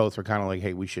 we both were kind of like,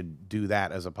 hey, we should do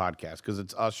that as a podcast because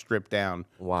it's us stripped down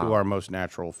to our most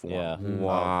natural form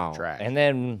of track. And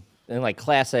then in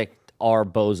classic our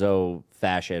bozo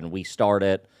fashion, we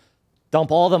started dump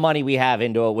all the money we have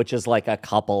into it, which is like a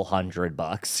couple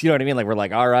 $100. You know what I mean? We're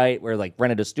like, all right, we're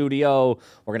rented a studio.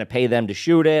 We're going to pay them to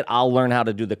shoot it. I'll learn how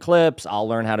to do the clips. I'll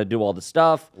learn how to do all the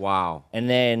stuff. Wow. And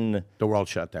then the world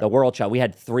shut down. the world shut. We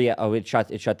had 3. Oh, it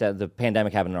shut down. The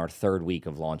pandemic happened in our 3rd week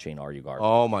of launching Are You Garbage?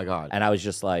 Oh my God. And I was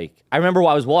just like, I remember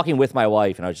I was walking with my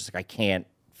wife and I was just like, I can't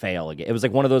fail again. It was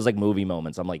like one of those movie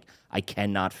moments. I'm like, I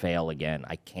cannot fail again.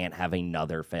 I can't have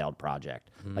another failed project.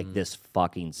 This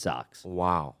fucking sucks.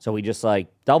 Wow. So we just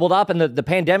doubled up, and the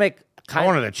pandemic I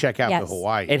wanted to check out the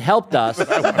Hawaii. It helped us.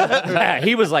 Yeah,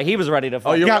 he was ready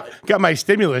to. Got my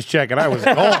stimulus check and I was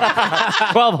gone.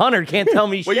 1,200 can't tell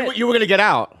me shit. Well, you were going to get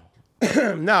out.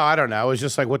 No, I don't know. It was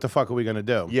just like, what the fuck are we going to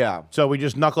do? Yeah. So we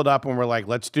just knuckled up and we're like,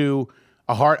 let's do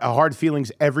a hard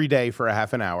feelings every day for a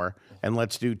half an hour, and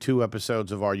let's do 2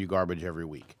 episodes of Are You Garbage every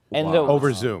week. And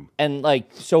over Zoom. And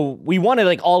so we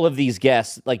wanted all of these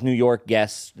guests, like New York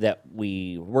guests that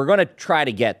we were going to try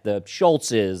to get, the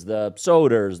Schultzes, the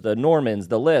Soders, the Normans,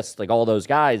 the List, all those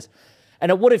guys. And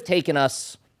it would have taken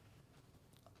us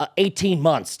 18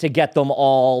 months to get them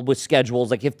all with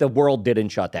schedules, if the world didn't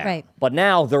shut down. Right. But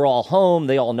now they're all home.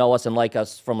 They all know us and like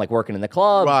us from working in the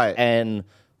club. Right. And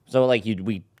so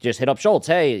we just hit up Schultz.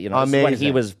 Hey, this is when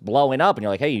he was blowing up. And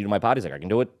you're like, hey, you do my pod? He's like, I can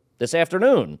do it this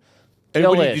afternoon. And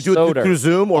what, did you do it through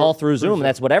Zoom? All through Zoom. And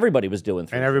that's what everybody was doing.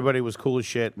 And everybody was cool as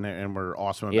shit, and were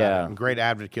awesome about it. And great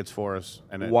advocates for us.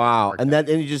 And wow. And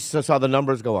you just saw the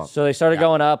numbers go up. So they started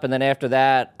going up, and then after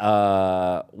that,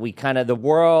 the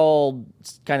world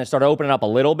kind of started opening up a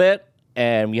little bit,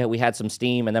 and we had some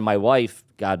steam. And then my wife,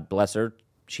 God bless her,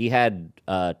 she had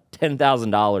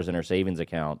 $10,000 in her savings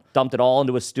account, dumped it all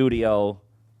into a studio.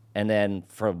 And then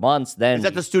for months, Is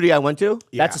that the studio I went to?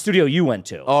 That's the studio you went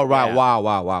to. Oh, right. Yeah.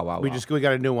 Wow. We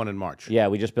got a new one in March. Yeah,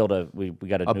 we just built we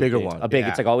got a bigger one. A big.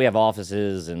 It's we have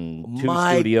offices and 2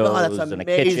 studios and a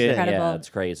kitchen. Incredible. Yeah, it's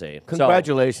crazy.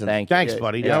 Congratulations. So, thank you. Thanks,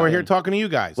 buddy. Now we're here talking to you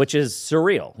guys. Which is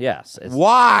surreal. Yes.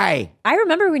 Why? I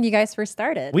remember when you guys first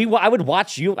started. I would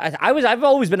watch you. I've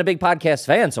always been a big podcast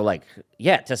fan. So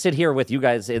to sit here with you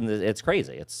guys it's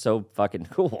crazy. It's so fucking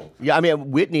cool. Yeah, I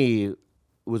mean, Whitney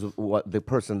was the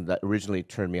person that originally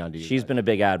turned me on to you. She's been a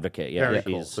big advocate. Yeah, Very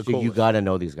cool. So you got to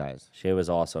know these guys. She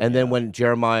was awesome. And then when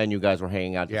Jeremiah and you guys were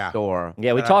hanging out at the store.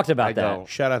 Yeah, we talked about that.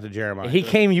 Shout out to Jeremiah. You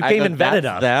came and vetted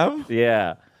us. Them?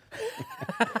 Yeah.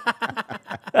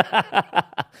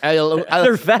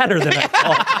 They're fatter than I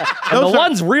thought. And the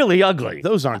one's really ugly.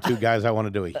 Those aren't 2 guys I want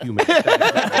to do a human.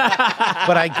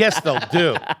 But I guess they'll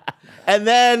do. And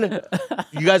then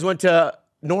you guys went to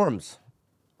Norm's.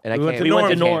 And we went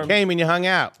to Norm. Came and you hung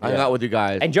out. I hung out with you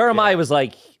guys. And Jeremiah was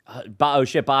like, oh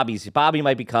shit, Bobby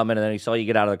might be coming. And then he saw you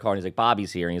get out of the car and he's like,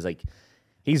 Bobby's here. And he's like,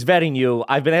 he's vetting you.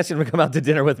 I've been asking him to come out to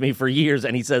dinner with me for years.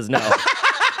 And he says no.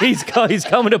 he's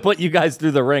coming to put you guys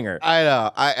through the ringer. I know.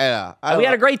 We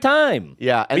had a great time.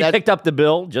 Yeah. And we picked up the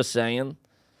bill, just saying.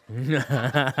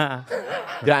 I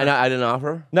didn't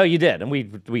offer? No, you did. And we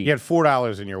You had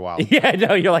 $4 in your wallet. Yeah,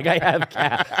 no, you're like, I have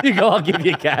cash. You go, I'll give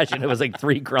you cash. And it was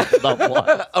 3 crumpled up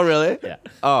ones. Oh, really? Yeah.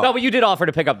 Oh. No, but you did offer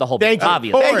to pick up the whole bill,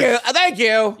 obviously. Thank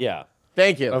you. Yeah.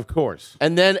 Thank you. Of course.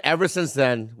 And then ever since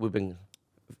then, we've been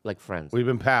friends. We've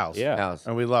been pals. Yeah. Pals.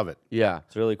 And we love it. Yeah.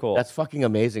 It's really cool. That's fucking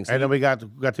amazing. And then we got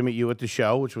to meet you at the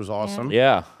show, which was awesome.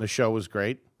 Yeah. The show was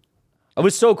great. It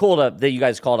was so cool that you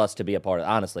guys called us to be a part of it.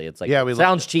 Honestly, it's we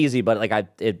sounds cheesy, but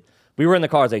we were in the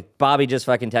car. It's like, Bobby just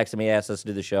fucking texted me, asked us to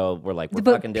do the show. We're like, we're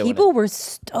fucking doing it. People were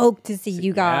stoked to see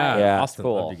you guys. Yeah, Austin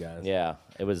cool. loved you guys. Yeah,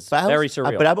 it was very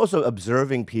surreal. But I'm also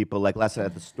observing people, like last night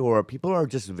at the store, people are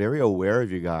just very aware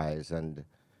of you guys. And,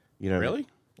 Really?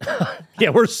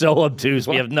 Yeah, we're so obtuse.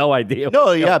 We have no idea.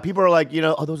 No, yeah, people are like,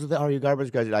 those are the Are You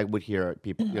Garbage guys. I would hear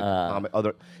people comment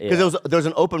because there's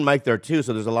an open mic there too,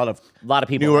 so there's a lot of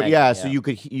people. Newer, yeah, so you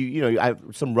could I have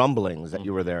some rumblings that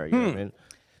you were there. You know what I mean?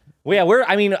 Well,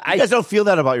 yeah, you guys don't feel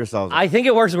that about yourselves. I think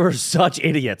it works. We're such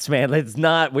idiots, man. It's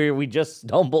not. We just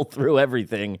stumble through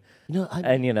everything.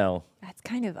 That's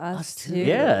kind of us too.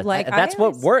 Yeah, that's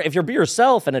what we're. If you're be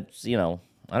yourself, and it's I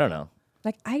don't know.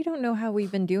 I don't know how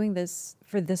we've been doing this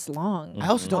for this long. I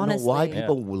also don't know why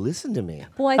people will listen to me.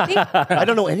 Well, I think I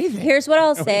don't know anything. Here's what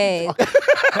I'll say.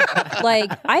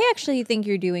 I actually think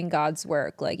you're doing God's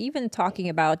work. Even talking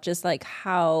about just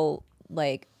how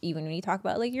even when you talk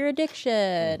about your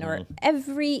addiction or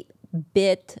every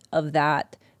bit of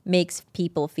that makes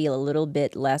people feel a little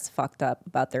bit less fucked up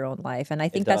about their own life. And I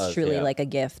think that's truly a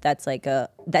gift. That's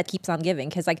that keeps on giving.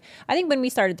 Because I think when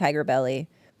we started TigerBelly,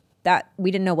 that we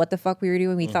didn't know what the fuck we were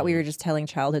doing. We thought we were just telling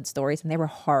childhood stories, and they were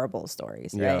horrible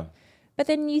stories, right? But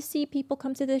then you see people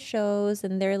come to the shows,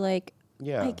 and they're like,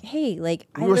 hey,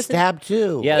 I were stabbed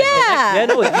too. Yeah. Yeah.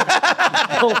 No, you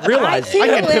don't realize. I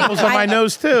get pimples on my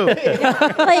nose too.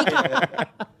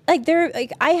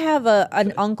 I have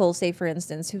an uncle, say for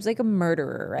instance, who's a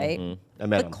murderer, right? I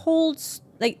met him. Cold,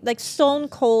 stone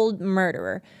cold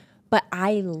murderer. But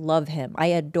I love him. I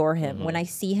adore him. When I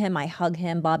see him, I hug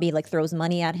him. Bobby throws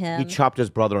money at him. He chopped his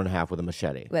brother in half with a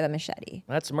machete.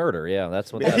 That's murder. Yeah,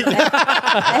 that's what.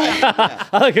 I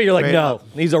like how you're like, no,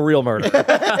 he's a real murderer.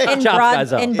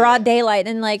 in broad daylight,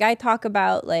 and I talk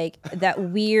about that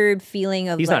weird feeling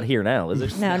of. He's not here now, is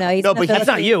it? No, he's no, but that's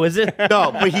not you, is it?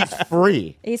 No, but he's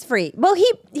free. He's free. Well,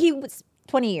 he was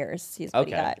 20 years. He's what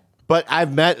he got. But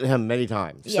I've met him many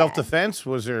times. Self-defense?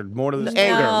 Was there more to this?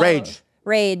 Anger, rage.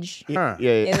 Rage. Huh.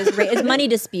 It was it's money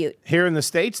dispute. Here in the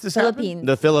States, this happened? Philippines.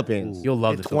 The Philippines. You'll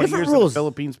love this. 20 Different years in the rules.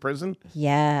 Philippines prison?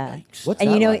 Yeah. What's and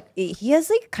that you know, like? he has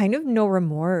like kind of no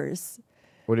remorse.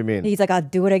 What do you mean? He's like, I'll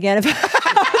do it again if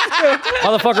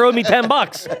Motherfucker owed me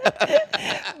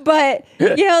 $10. But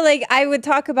you know, like I would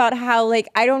talk about how like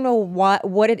I don't know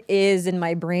what it is in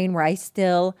my brain where I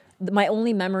still my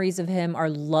only memories of him are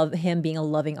him being a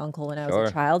loving uncle when I was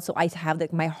a child. So I have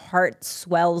like my heart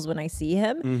swells when I see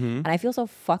him, and I feel so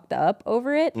fucked up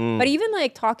over it. But even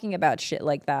like talking about shit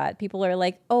like that, people are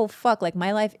like, "Oh fuck!" Like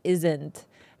my life isn't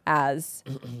as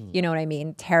you know what I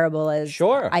mean, terrible as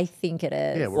I think it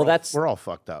is. Yeah, we're all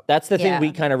fucked up. That's the thing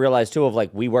we kind of realized too, of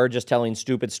like we were just telling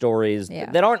stupid stories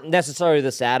that aren't necessarily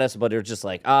the saddest, but they're just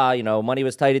like, you know, money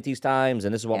was tight at these times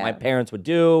and this is what my parents would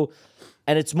do.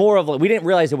 And it's more of like, we didn't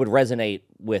realize it would resonate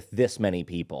with this many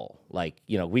people. Like,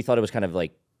 you know, we thought it was kind of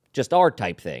like just our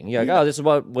type thing. You're like, oh, this is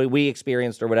what we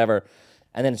experienced or whatever.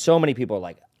 And then so many people are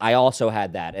like, I also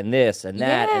had that and this and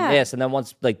that and this. And then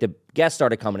once like the guests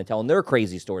started coming and telling their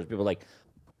crazy stories, people were like,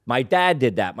 my dad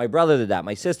did that, my brother did that,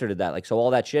 my sister did that. Like, so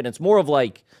all that shit. And it's more of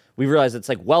like, we realized it's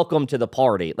like, welcome to the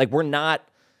party. Like,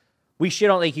 we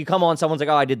shit on, like, you come on, someone's like,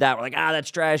 oh, I did that. We're like,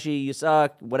 that's trashy, you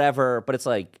suck, whatever. But it's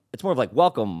like, it's more of like,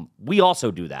 welcome. We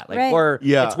also do that. Like,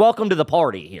 it's welcome to the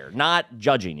party here, not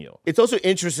judging you. It's also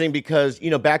interesting because, you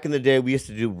know, back in the day, we used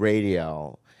to do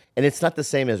radio, and it's not the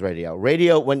same as radio.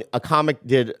 Radio, when a comic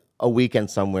did a weekend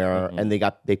somewhere and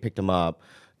they picked them up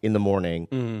in the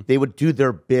morning, they would do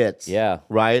their bits,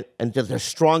 right? And just their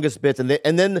strongest bits. And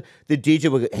then the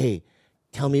DJ would go, hey,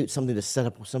 tell me something to set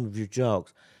up some of your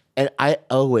jokes. And I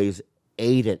always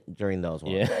ate it during those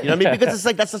ones. You know what I mean? Because it's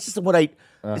like, that's just what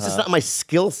it's just not my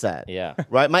skill set.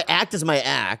 Right? My act is my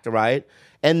act, right?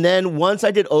 And then once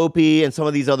I did Opie and some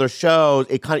of these other shows,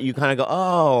 you kind of go,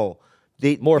 oh.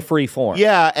 More free form.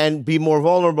 Yeah, and be more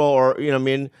vulnerable, or, you know what I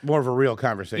mean? More of a real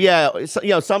conversation. Yeah, so, you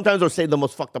know, sometimes they'll say the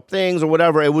most fucked up things or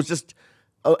whatever. It was just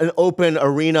an open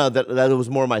arena that was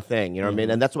more my thing, you know what I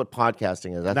mean? And that's what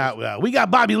podcasting is. Now, we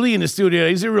got Bobby Lee in the studio.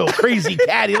 He's a real crazy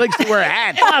cat. He likes to wear a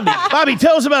hat. Bobby,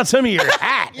 tell us about some of your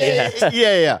hat.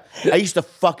 Yeah. I used to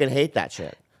fucking hate that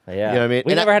shit. Yeah. You know what I mean?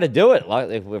 We never had to do it.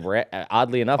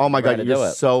 Oddly enough, oh my God, you're do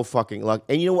it. so fucking lucky.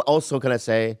 And you know what also can I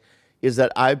say is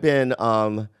that I've been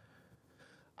around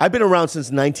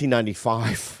since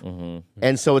 1995.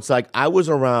 And so it's like I was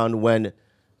around when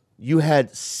you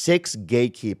had 6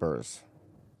 gatekeepers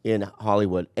in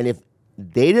Hollywood. And if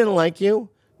they didn't like you,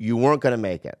 you weren't going to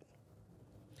make it.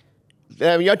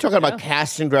 I mean, you're talking about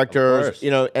casting directors, you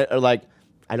know, like,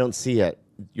 I don't see it.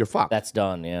 You're fucked. That's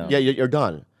done, yeah. Yeah, you're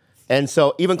done. And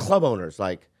so even club owners,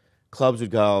 like, clubs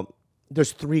would go,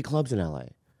 there's 3 clubs in LA.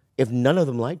 If none of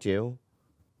them liked you,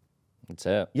 that's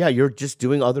it. Yeah, you're just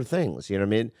doing other things, you know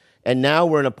what I mean? And now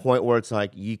we're in a point where it's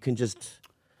like, you can just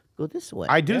go this way.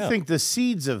 I do think the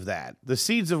seeds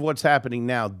of what's happening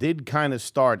now did kind of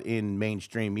start in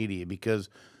mainstream media, because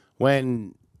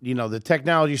when, you know, the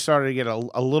technology started to get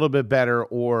a little bit better,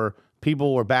 or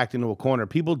people were backed into a corner,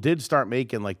 people did start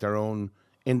making like their own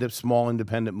small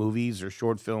independent movies or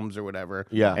short films or whatever,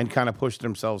 and kind of push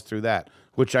themselves through that,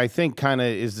 which I think kind of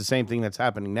is the same thing that's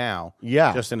happening now,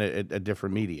 just in a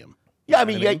different medium. Yeah, I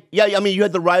mean, I mean, you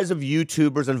had the rise of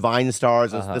YouTubers and Vine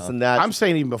stars and this and that. I'm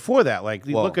saying even before that, like,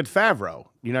 look at Favreau.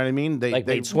 You know what I mean? They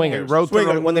made Swingers.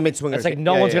 When they made Swingers. It's like,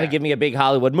 no one's going to give me a big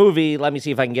Hollywood movie. Let me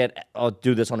see if I can I'll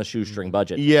do this on a shoestring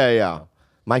budget. Yeah.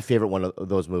 My favorite one of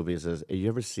those movies is, you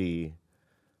ever see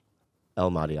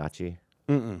El Mariachi?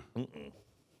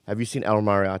 Have you seen El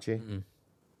Mariachi?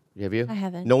 Have you? I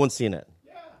haven't. No one's seen it.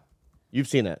 Yeah. You've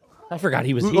seen it. I forgot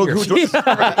he was here. Like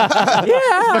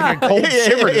a cold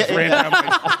shiver just ran down my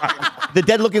spine. The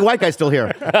dead-looking white guy's still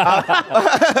here.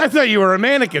 I thought you were a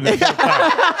mannequin.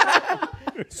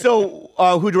 So,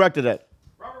 who directed it?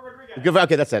 Robert Rodriguez.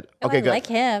 Okay, that's it. Okay, good. I like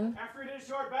him. After he did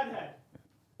Short Bedhead.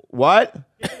 What?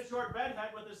 He did Short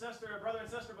Bedhead with his brother and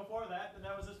sister before that, and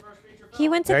that was his first feature film. He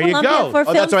went to There you Columbia go. for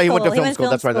film that's right. He school. went to film school.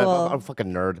 That's right. school. I'm a fucking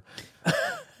nerd.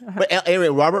 But anyway,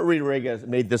 Robert Rodriguez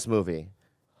made this movie,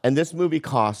 and this movie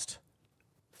cost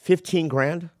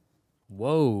 $15,000.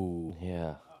 Whoa.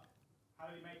 Yeah. How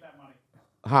did he make that money?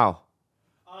 How?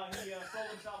 He sold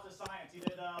himself to science. He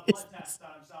did blood tests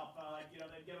on himself.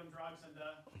 They'd give him drugs and...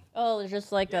 Oh,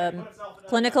 just like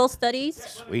clinical studies?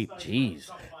 Sweet.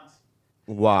 Jeez.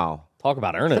 Wow. Talk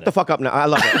about earning Shut the fuck up now. I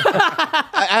love it.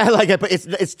 I like it, but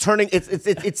it's turning.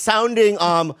 It's sounding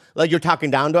like you're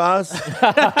talking down to us.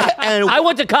 And I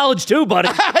went to college too, buddy.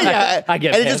 yeah, I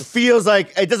get and it. It just feels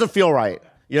like it doesn't feel right.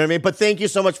 You know what I mean? But thank you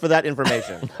so much for that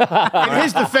information. In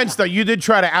his defense, though, you did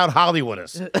try to out Hollywood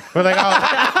us. We're like,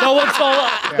 oh,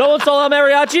 No one saw El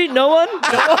Mariachi? No one?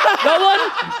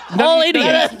 No one? All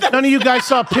idiots. none of you guys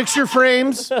saw picture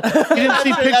frames. You didn't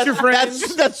see picture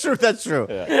frames. That's true.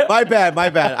 Yeah. My bad.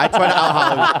 I tried to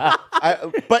out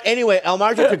Hollywood. But anyway, El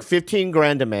Mariachi took 15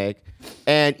 grand to make,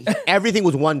 and everything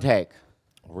was one take.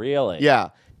 Really? Yeah.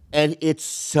 And it's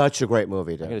such a great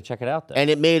movie, dude. I gotta check it out then. And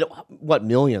it made, what,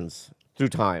 millions through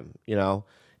time, you know?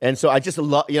 And so I just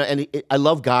love, you know, and I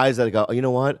love guys that go, oh, you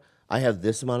know what? I have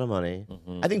this amount of money.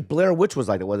 I think Blair Witch was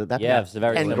like that, was it? That Yeah, it's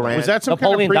very 10 similar. grand. Was that some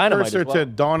Napoleon kind of Dynamite precursor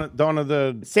as well. to Dawn of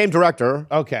the... Same director.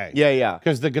 Okay. Yeah.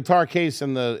 Because the guitar case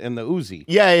and the Uzi.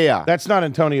 Yeah. That's not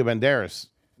Antonio Banderas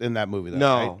in that movie, though,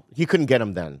 No, right? he couldn't get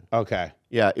him then. Okay.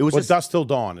 Yeah, it was Was just... Dust Till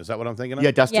Dawn? Is that what I'm thinking of?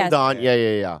 Yeah, Dust Till Yes. Dawn.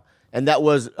 Yeah. And that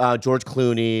was George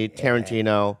Clooney,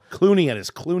 Tarantino. Clooney at his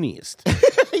Clooneyest.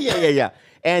 Yeah.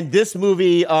 And this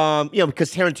movie, you know,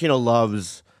 because Tarantino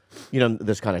loves, you know,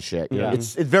 this kind of shit. You know,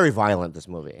 it's very violent, this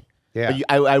movie. Yeah.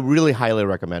 But I really highly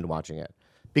recommend watching it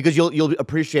because you'll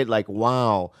appreciate, like,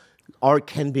 wow, art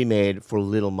can be made for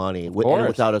little money and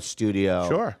without a studio.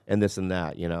 Sure. And this and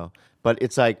that, you know. But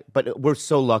it's like, but we're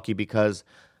so lucky because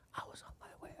I was on my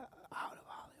way out of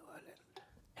Hollywood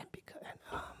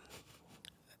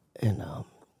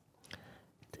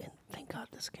and thank God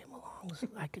this came along. So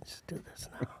I can just do this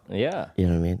now. Yeah. You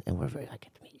know what I mean? And I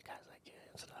get to meet you guys like you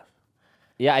and stuff.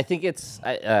 Yeah, I think it's.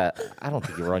 I don't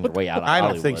think you were on your way out of I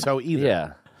Hollywood. don't think so either.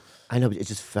 Yeah. I know, but it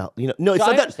just felt, you know. No, it's No,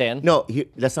 not I that. understand. No,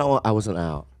 that's not what I wasn't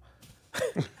out.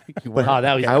 Oh,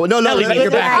 that was.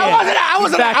 You're back in. I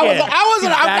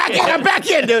wasn't. I'm back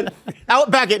in, dude.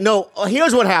 Back in. No,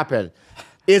 here's what happened.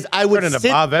 Is I would Turn into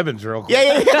sit. Bob Evans real quick.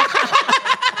 Yeah.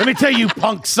 Let me tell you,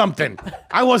 punk, something.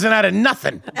 I wasn't out of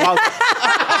nothing.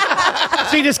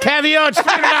 See this caviar? It's $300.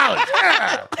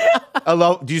 Yeah. I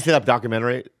love. Do you see that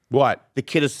documentary? What? The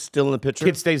kid is still in the picture.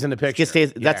 Kid stays in the picture. Kid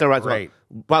stays. That's Yeah, all right. Great.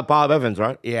 Bob Evans,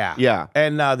 right? Yeah.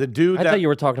 And the dude I thought you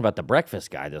were talking about the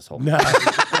breakfast guy this whole time. No.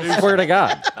 I swear to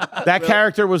God. That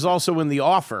character was also in The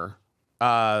Offer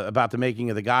about the making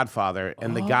of The Godfather.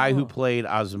 And the guy who played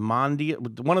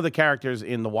Osmondius, one of the characters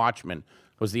in The Watchmen,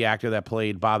 was the actor that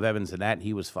played Bob Evans in that. And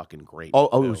he was fucking great.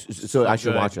 So I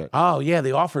should watch it. Oh, yeah.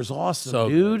 The Offer's awesome, So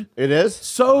dude. It is.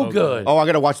 So good. Oh, I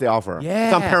gotta watch The Offer. Yeah.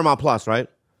 It's on Paramount Plus, right?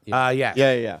 Yeah.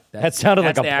 Yeah. That sounded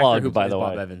like That's a the actor plug, who by plays the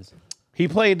Bob way. Evans. He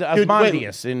played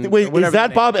Osmondius in Wait, whatever is that his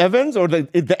name- Bob Evans or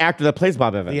the actor that plays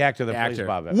Bob Evans? The actor that plays actor.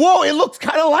 Bob Evans. Whoa, it looks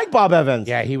kind of like Bob Evans.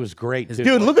 Yeah, he was great, too.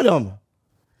 Dude, look at him.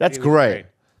 That's was great.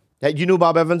 great. You knew who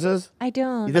Bob Evans is? I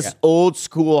don't. This old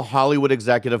school Hollywood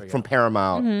executive from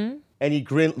Paramount, and he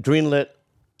greenlit.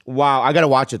 Wow, I gotta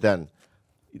watch it then.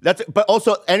 But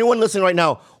also anyone listening right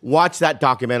now, watch that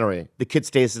documentary. The kid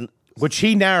stays in. Which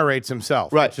he narrates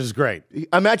himself, Right. which is great.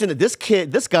 Imagine that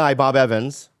this guy Bob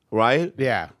Evans, right?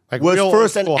 Yeah. Like Was real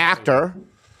first an old school. actor.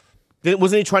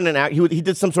 Wasn't he trying to act? He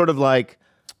did some sort of like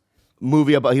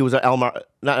movie about. He was not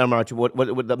Elmar.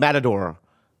 What the Matador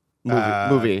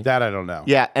movie. That I don't know.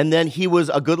 Yeah, and then he was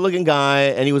a good-looking guy,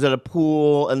 and he was at a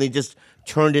pool, and they just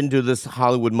turned into this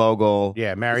Hollywood mogul.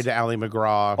 Yeah, married to Ally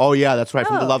McGraw. Oh yeah, that's right,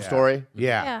 from the Love Story.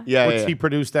 Yeah. Yeah, Which yeah. he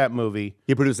produced that movie.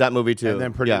 He produced that movie too. And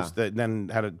then produced then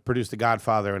had to produce The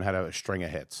Godfather and had a string of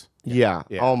hits. Yeah.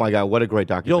 Yeah. Oh my God, what a great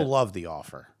documentary. You'll love The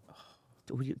Offer.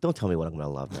 Don't tell me what I'm gonna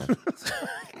love, man.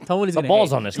 Tell me what he's The gonna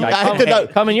balls hate. on this guy. I Come, could not-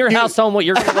 come in your house, tell him what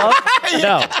you're going to love?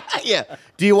 No. Yeah.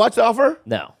 Do you watch The Offer?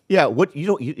 No. Yeah. What you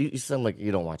don't? You sound like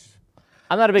you don't watch.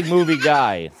 I'm not a big movie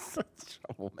guy.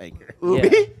 Troublemaker. Yeah.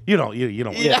 You don't. You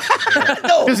don't.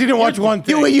 No. Because he didn't watch one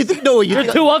thing. You think? No. You You're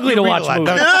think, too ugly to read watch a lot,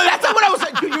 movies. don't No, that's not what I was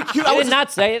saying. You're cute. I did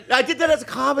not say it. I did that as a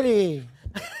comedy.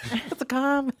 That's a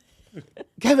com.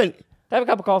 Kevin. Have a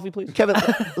cup of coffee, please. Kevin.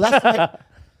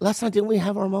 Last night didn't we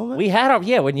have our moment? We had our,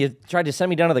 when you tried to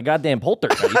send me down to the goddamn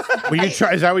poltergeist. Were you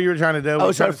try? Is that what you were trying to do? I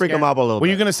was trying to freak him up a little Were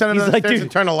you bit. going to send him He's downstairs like, dude.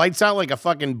 and turn the lights out like a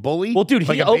fucking bully? Well, dude,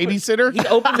 like he a opened, babysitter. He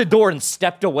opened the door and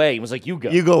stepped away. He was like, "You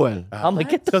go." You go in. I'm like,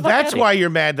 "Get the So fuck that's outta why here." you're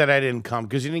mad that I didn't come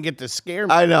because you didn't get to scare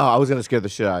me. I know. I was gonna scare the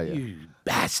shit out of you. You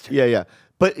bastard. Yeah.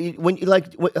 But when you like,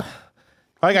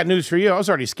 I got news for you. I was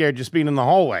already scared just being in the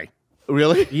hallway.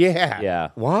 really? Yeah. Yeah.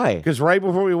 Why? Because right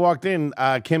before we walked in,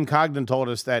 Kim Cogden told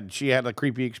us that she had a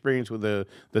creepy experience with the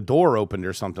door opened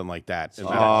or something like that. She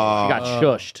got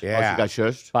shushed. Yeah. Oh, she got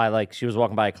shushed. By she was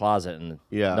walking by a closet and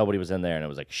Yeah. nobody was in there, and it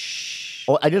was like, shh.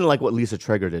 Oh, I didn't like what Lisa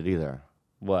Traeger did either.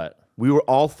 What? We were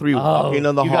all three walking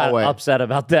in the you hallway. got upset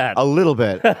about that. A little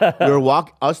bit.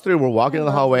 Us three were walking in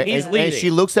the hallway, He's and leading. she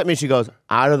looks at me. She goes,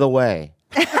 "Out of the way."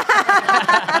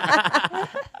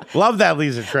 Love that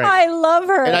Lisa Trink. I love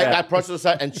her. And I approached her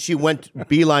aside, and she went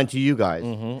beeline to you guys.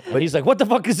 But he's like, what the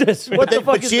fuck is this? What the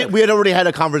fuck is this? We had already had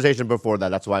a conversation before that.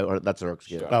 That's why. That's her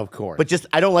excuse. Of course. But just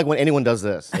I don't like when anyone does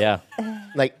this. Yeah.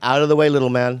 Like out of the way, little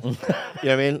man. You know what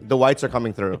I mean? The whites are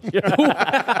coming through.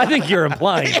 I think you're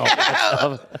implying all that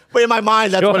stuff. But in my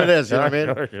mind, that's what it is. You know what I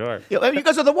mean? Sure. Yeah, you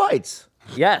guys are the whites.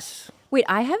 Yes. Wait,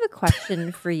 I have a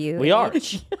question for you. We are.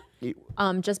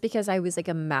 Just because I was like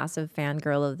a massive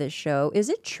fangirl of this show, is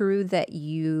it true that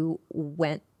you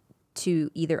went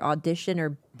to either audition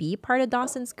or be part of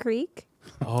Dawson's Creek?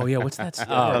 Oh yeah, what's that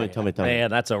story? Tell me. Man,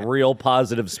 that's a real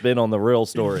positive spin on the real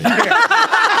story. You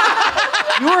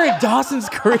were at Dawson's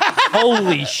Creek.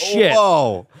 Holy shit.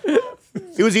 Whoa.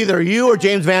 It was either you or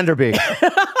James Vanderbeek.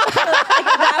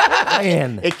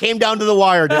 Man. It came down to the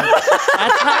wire, dude.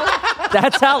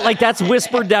 That's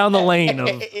whispered down the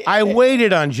lane. I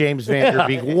waited on James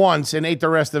Vanderbeek once and ate the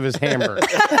rest of his hamburger.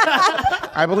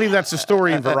 I believe that's a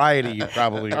story in Variety. You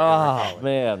probably. Oh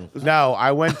man. No,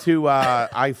 I went to.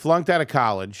 I flunked out of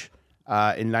college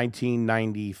in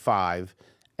 1995,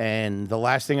 and the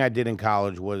last thing I did in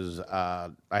college was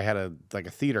I had a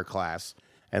theater class,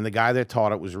 and the guy that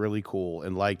taught it was really cool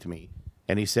and liked me,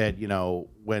 and he said, you know,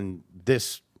 when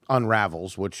this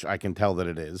unravels, which I can tell that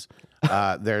it is.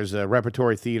 There's a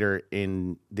repertory theater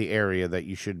in the area that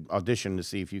you should audition to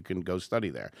see if you can go study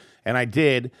there. And I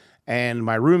did, and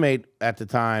my roommate at the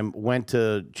time went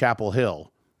to Chapel Hill,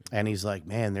 and he's like,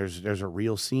 man, there's a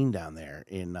real scene down there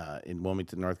in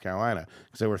Wilmington, North Carolina,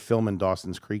 because they were filming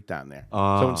Dawson's Creek down there.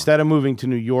 So instead of moving to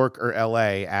New York or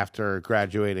L.A. after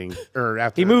graduating, or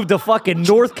after... He moved to fucking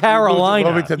North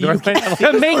Carolina. To North Carolina.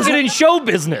 To make it in show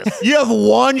business. You have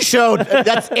one show.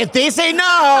 That's if they say no.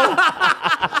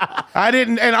 I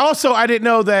didn't, and also I didn't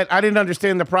know that, I didn't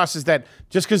understand the process that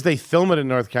just because they film it in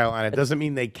North Carolina doesn't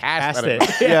mean they cast it.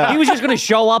 Yeah. He was just going to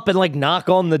show up and like knock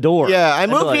on the door. Yeah, I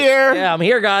And be moved like, here. Yeah, I'm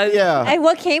here, guys. Yeah. And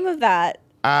what came of that?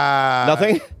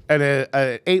 Nothing? An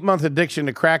 8-month addiction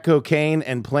to crack cocaine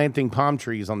and planting palm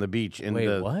trees on the beach in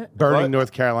what? burning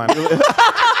North Carolina.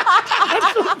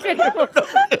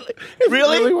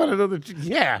 Really? Want to know the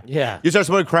yeah. Yeah. You start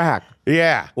smoking crack.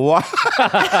 Yeah. What?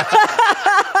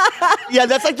 Yeah,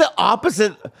 that's like the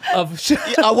opposite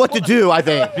Of what to do, I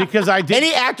think. Because I did.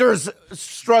 Any actors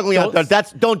struggling out there,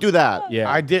 don't do that. yeah.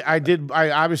 I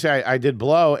did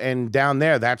blow, and down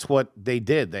there, that's what they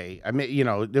did. I mean, you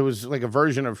know, there was like a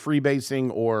version of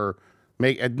freebasing or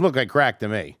it looked like crack to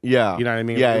me. Yeah. You know what I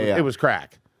mean? Yeah, It was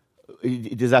crack.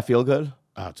 Does that feel good?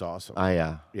 Oh, it's awesome.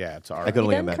 Yeah. Yeah, it's all I right. can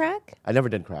only done imagine. crack? I never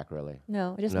did crack, really.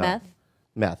 No, just No. meth.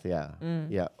 Meth, yeah.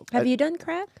 Yeah. Have you done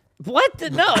crack? What?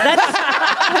 No,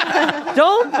 that's...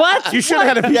 Don't, what? You should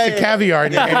have had a piece of caviar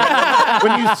in your hand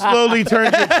when you slowly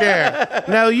turned your chair.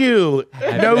 Now nose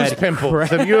had pimples.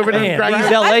 Have you ever done Man, crack?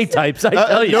 these LA types, I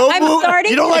tell you. No I'm starting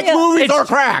you don't to like feel- movies or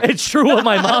crack. It's true what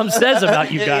my mom says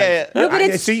about you guys. No, but I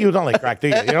it's see you don't like crack, do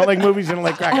you? You don't like movies, you don't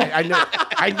like crack.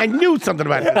 I knew something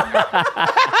about it.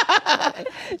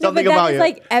 Something but about that is you.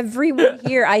 like everyone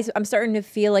here. I'm starting to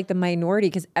feel like the minority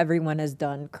because everyone has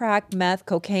done crack, meth,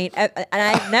 cocaine, and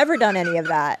I've never done any of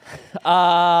that.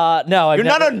 No, You're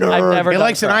not a nerd. I've never He done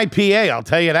likes an crack. IPA, I'll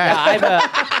tell you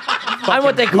that. I'm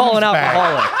what they call an booze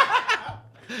bag.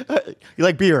 alcoholic. You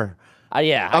like beer?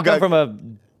 Yeah, I Okay. come from a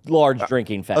large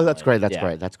drinking family. Oh, that's great. That's Yeah.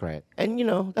 great. That's great. And you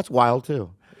know, that's wild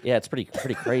too. Yeah, it's pretty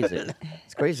crazy.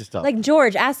 It's crazy stuff. Like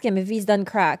George, ask him if he's done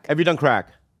crack. have you done crack?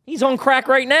 He's on crack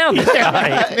right now, this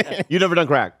guy. You never done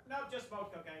crack? No, just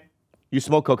smoke cocaine. You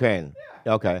smoke cocaine?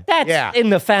 Yeah. Okay. That's Yeah. in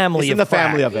the family It's in of the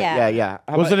family crack. of it. Yeah. Yeah.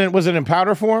 How Was about- it in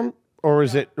powder form or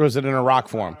was it in a rock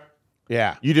form?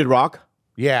 Yeah. You did rock?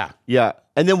 Yeah. Yeah.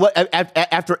 And then what?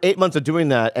 After 8 months of doing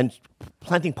that and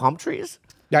planting palm trees?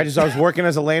 I was working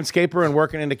as a landscaper and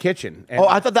working in the kitchen. And Oh,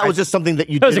 I thought that was just something that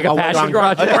you It was did like a while passion working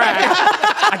on garage.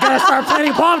 I gotta start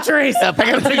planting palm trees.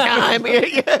 time.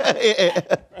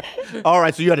 All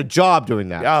right, so you had a job doing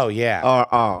that. Oh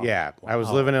yeah. Yeah. I was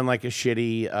living in like a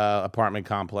shitty apartment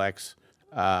complex,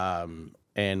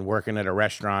 and working at a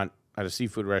restaurant, at a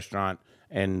seafood restaurant,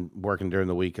 and working during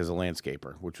the week as a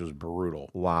landscaper, which was brutal.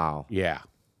 Wow. Yeah.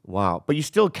 Wow. But you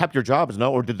still kept your jobs,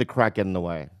 no? Or did the crack get in the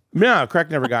way? No, crack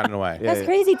never got in the way. That's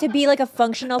crazy to be like a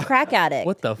functional crack addict.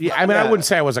 What the? Yeah, I mean, I wouldn't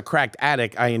say I was a cracked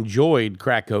addict. I enjoyed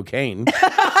crack cocaine.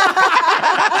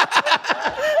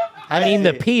 I mean,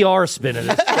 the PR spin of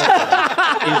this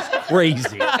is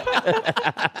crazy.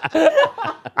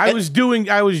 I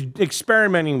was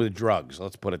experimenting with drugs.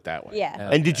 Let's put it that way. Yeah.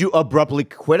 And did you abruptly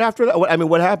quit after that?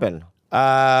 What happened?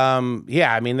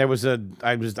 Yeah, I mean,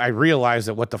 I realized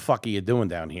that what the fuck are you doing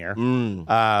down here?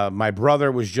 My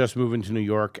brother was just moving to New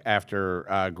York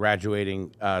after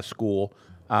graduating school.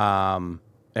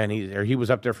 and he was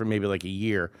up there for maybe like a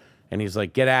year, and he's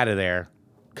like, get out of there,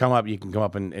 come up, you can come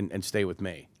up and stay with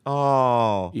me.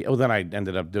 Oh. Yeah, well, then I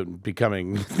ended up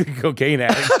becoming a cocaine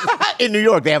addict. In New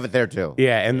York, they have it there too.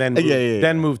 Yeah, and then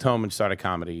then moved home and started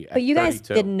comedy. But you guys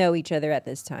 32. didn't know each other at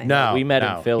this time. No, We met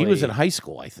in Philly. He was in high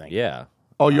school, I think. Yeah.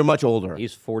 Oh, you're much older.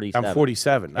 He's 47. I'm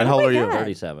 47. And how old are you? God.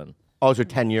 37. Oh, so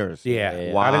 10 years.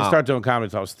 Yeah. Wow. I didn't start doing comedy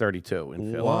until I was 32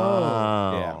 in Philly.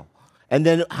 Wow. Yeah. And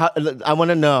then I want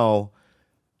to know,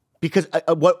 because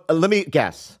let me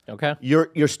guess. Okay.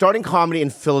 You're starting comedy in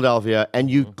Philadelphia,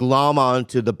 and you glom on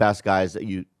to the best guys that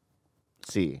you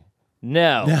see.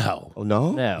 No. No. Oh,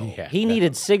 no? No. Yeah, He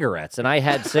needed cigarettes, and I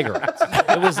had cigarettes.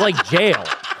 It was like jail.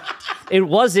 It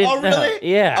wasn't. Oh, really?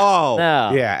 Yeah. Oh.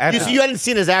 No. Yeah. You hadn't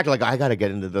seen his act, like, I got to get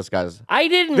into this guy's. I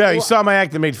didn't. Yeah, he saw my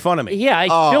act and made fun of me. Yeah, I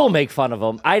still make fun of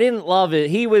him. I didn't love it.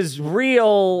 He was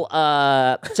real.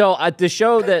 So at the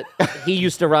show that he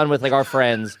used to run with, like, our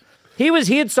friends,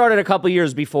 he had started a couple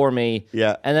years before me.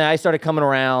 Yeah. And then I started coming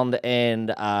around, and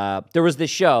there was this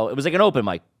show. It was like an open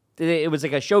mic. It was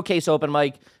like a showcase open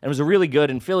mic, and it was really good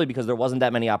in Philly because there wasn't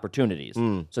that many opportunities.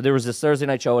 So there was this Thursday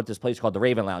night show at this place called the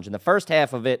Raven Lounge. In the first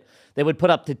half of it, they would put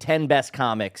up to 10 best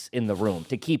comics in the room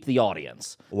to keep the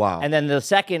audience. Wow. And then the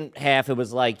second half, it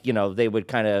was like, they would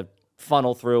kind of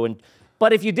funnel through.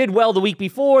 But if you did well the week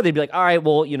before, they'd be like, all right,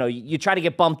 well, you try to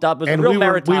get bumped up. It was And a real we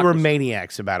were meritocracy.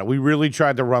 maniacs about it. We really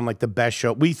tried to run like the best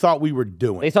show. We thought we were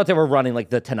doing. They thought they were running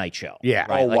like the Tonight Show. Yeah.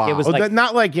 Right? Oh, Like, wow. It was Well, like,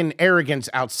 not like in arrogance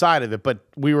outside of it, but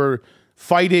we were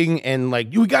fighting and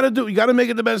like you got to make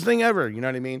it the best thing ever. You know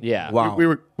what I mean? Yeah. Wow.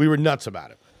 We were nuts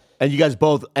about it. And you guys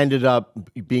both ended up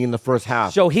being in the first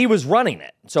half. So he was running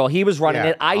it. Yeah.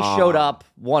 it. I showed up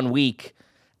one week,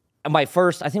 I think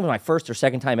it was my first or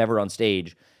second time ever on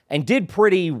stage, and did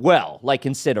pretty well, like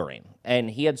considering. And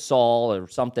he had Saul or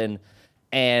something.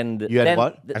 And You had then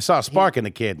what? I saw a spark in the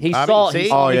kid. He Bobby, saw see? he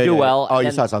saw me do well. Oh, and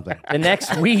you then saw something. The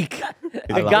next week,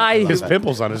 a guy his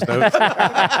pimples on his nose.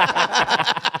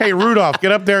 Hey, Rudolph,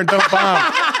 get up there and don't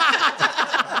bomb.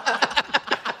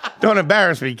 Don't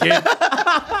embarrass me, kid.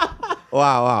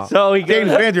 Wow. So he James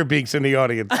goes, Vanderbeek's in the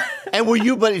audience. And were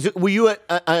you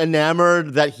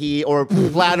enamored that or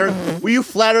flattered? Were you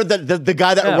flattered that the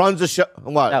guy that No. runs the show?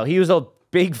 What? no, he was a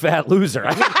big fat loser.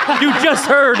 I mean, you just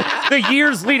heard the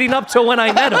years leading up to when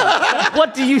I met him.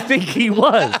 What do you think he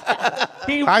was?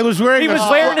 I was wearing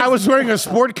I was wearing a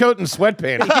sport coat and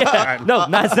sweatpants. Yeah, no,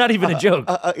 that's not even a joke.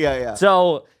 Yeah.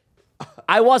 So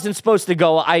I wasn't supposed to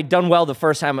go. I'd done well the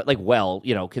first time,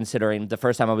 considering the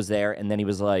first time I was there. And then he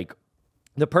was like,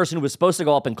 the person who was supposed to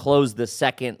go up and close the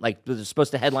second, was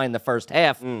supposed to headline the first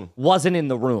half, wasn't in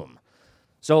the room.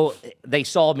 So they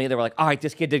saw me. They were like, all right,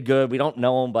 this kid did good. We don't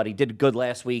know him, but he did good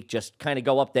last week. Just kind of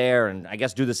go up there and I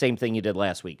guess do the same thing you did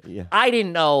last week. Yeah. I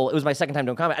didn't know. It was my second time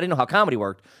doing comedy. I didn't know how comedy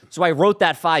worked. So I wrote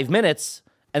that 5 minutes.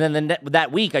 And then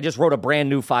that week, I just wrote a brand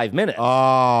new 5 minutes.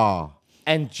 Oh.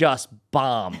 And just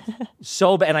bombed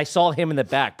so bad. And I saw him in the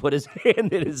back put his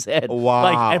hand in his head.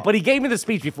 Wow. But he gave me the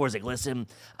speech before. He's like, listen,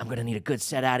 I'm going to need a good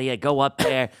set out of you. Go up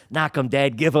there, knock him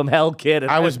dead, give him hell, kid.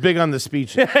 And I was big on the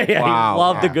speech. yeah, Wow. he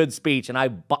loved a good speech. And I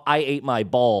ate my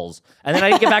balls. And then I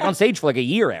didn't get back on stage for like a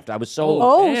year after. I was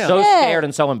so shit. scared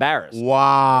and so embarrassed.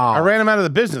 Wow. I ran him out of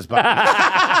the business, Bobby.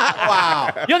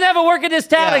 Wow. You'll never work in this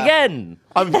town again.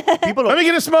 People Let me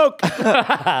get a smoke.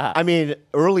 I mean,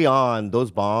 early on,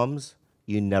 those bombs,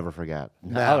 you never forget.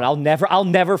 No, I'll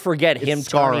never forget him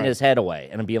scarring. turning his head away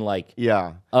and being like,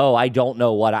 Yeah. oh, I don't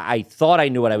know what I thought I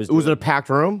knew what I was It was in doing. a packed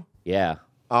room? Yeah.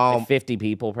 Like 50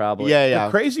 people probably. Yeah.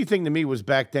 The crazy thing to me was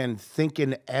back then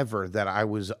thinking ever that I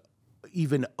was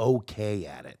even okay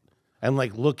at it. And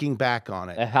like looking back on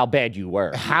it. How bad you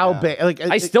were. How bad. Like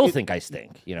I still think I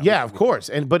stink. Yeah, of course.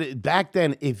 Back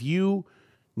then, if you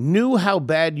knew how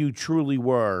bad you truly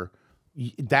were,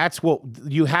 that's what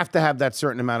you have to have, that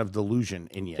certain amount of delusion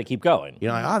in you to keep going.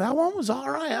 You're like, oh, that one was all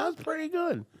right. That was pretty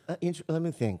good. Let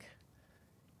me think.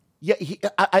 Yeah,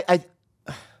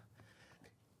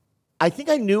 I think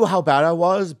I knew how bad I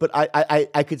was, but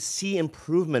I could see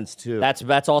improvements too.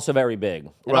 That's also very big.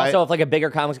 And Right. also, if like a bigger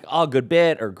comic's like, oh, good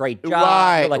bit or great job,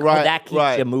 Right, you're like, right, oh, that keeps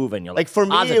right. you moving. You're Like for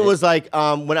me, positive. it was like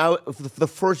when for the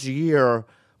first year,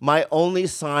 my only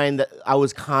sign that I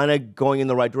was kind of going in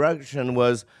the right direction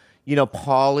was,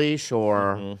 Pauly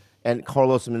Shore and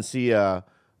Carlos Mencia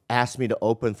asked me to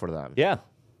open for them. yeah,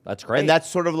 that's great. And that's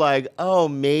sort of like, oh,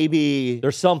 maybe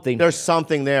there's something.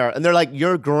 something there. And they're like,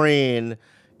 you're green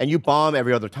and you bomb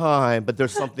every other time, but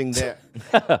there's something there.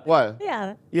 What?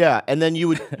 Yeah. Yeah. And then you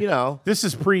would, This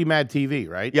is pre-Mad TV,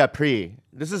 right? yeah,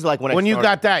 This is like when When I you started.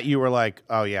 got that, you were like,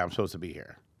 oh, yeah, I'm supposed to be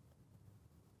here.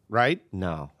 Right?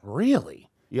 No. Really?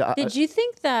 Yeah. Did you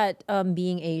think that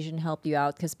being Asian helped you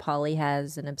out? Because Polly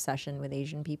has an obsession with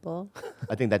Asian people,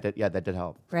 I think that did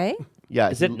help. right? Yeah.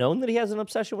 Is it known that he has an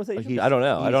obsession with Asians? He's- I don't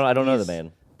know. I don't know the he's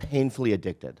man. Painfully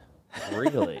addicted.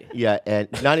 Really? Yeah, and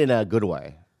not in a good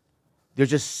way. There's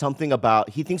just something about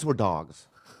he thinks we're dogs.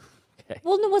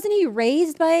 Well, no, wasn't he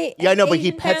raised by? Yeah, I know, but he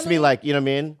Asian pets me family? like, you know what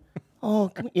I mean?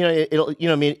 Oh, come, you know, it'll, you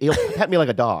know what I mean? He'll pet me like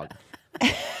a dog.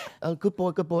 Oh, good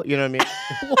boy, you know what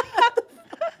I mean?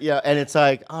 Yeah, and it's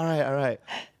like, all right.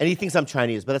 And he thinks I'm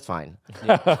Chinese, but that's fine.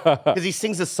 Because he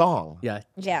sings a song. Yeah.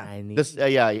 Yeah. Chinese.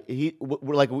 This,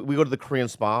 we're like, we go to the Korean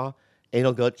spa, and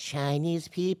he'll go, Chinese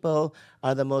people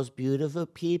are the most beautiful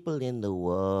people in the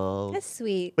world. That's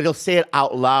sweet. But he'll say it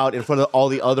out loud in front of all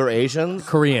the other Asians.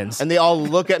 Koreans. And they all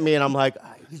look at me, and I'm like,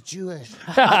 he's Jewish.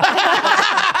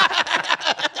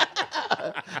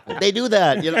 They do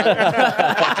that, you know.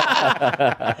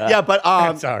 Yeah, but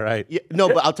That's all right. yeah, no,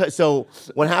 but I'll tell you. So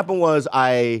what happened was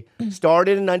I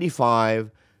started in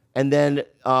 '95, and then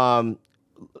all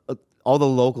the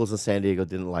locals in San Diego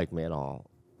didn't like me at all,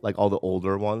 like all the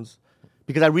older ones,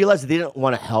 because I realized they didn't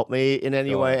want to help me in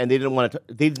any way, and they didn't want to.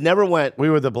 They never went. We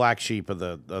were the black sheep of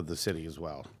the city as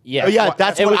well. Yeah. Oh, yeah,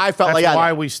 that's what I felt That's like. Yeah,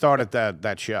 why we started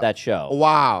that show. That show.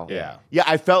 wow. Yeah. Yeah,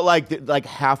 I felt like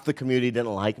half the community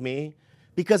didn't like me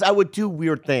because I would do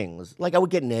weird things, like I would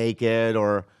get naked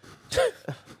or.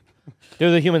 Do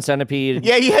the human centipede.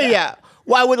 Yeah.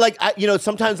 Well, I would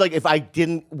sometimes like if I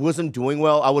wasn't doing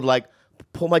well, I would like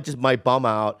pull my bum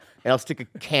out and I'll stick a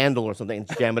candle or something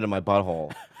and jam it in my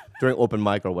butthole during open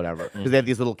mic or whatever. Because they have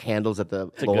these little candles at the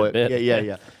a good bit.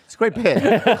 Yeah. It's a great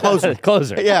bit.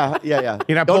 Closer. Yeah.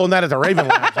 You're not pulling that at the Raven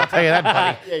Lounge, I'll tell you that,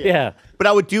 buddy. Yeah. But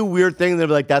I would do weird things. They'd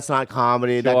be like, "That's not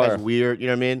comedy. That Sure. guy's weird." You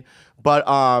know what I mean? But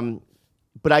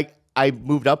I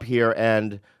moved up here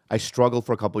and I struggled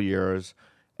for a couple years,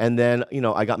 and then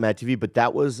I got Mad TV. But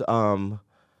that was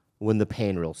when the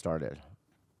pain reel started.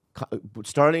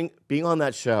 Being on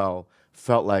that show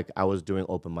felt like I was doing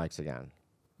open mics again.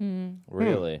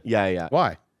 Really? Yeah.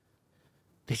 Why?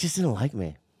 They just didn't like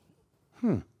me.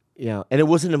 Yeah, and it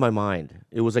wasn't in my mind.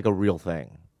 It was like a real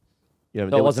thing. So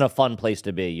it wasn't a fun place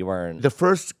to be. You weren't. The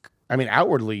first I mean,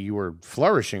 outwardly, you were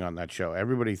flourishing on that show.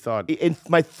 Everybody thought. in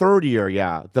my third year,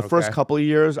 yeah. The first Okay. couple of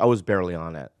years, I was barely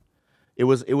on it. It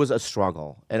was a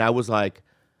struggle, and I was like,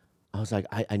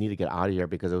 I need to get out of here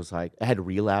because it was like I had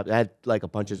relapse. I had like a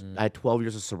bunch of. I had 12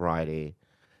 years of sobriety.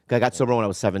 I got sober when I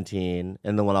was 17,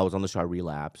 and then when I was on the show, I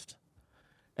relapsed,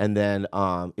 and then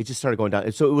it just started going down.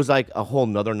 And so it was like a whole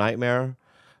nother nightmare.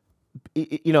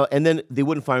 And then they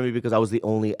wouldn't find me because I was the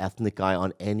only ethnic guy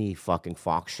on any fucking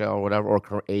Fox show or whatever,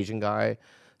 or Asian guy.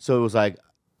 So it was like,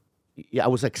 I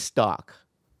was like stuck.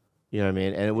 You know what I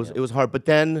mean? And it was hard. But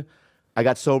then I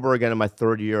got sober again in my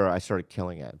third year. I started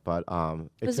killing it. But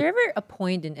Was there ever a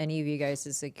point in any of you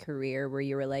guys' career where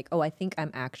you were like, oh, I think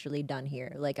I'm actually done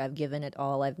here. Like I've given it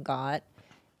all I've got,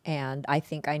 and I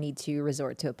think I need to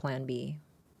resort to a plan B.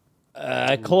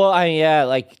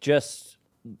 Just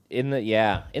in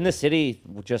the city,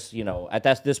 just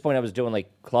at this point I was doing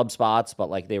like club spots, but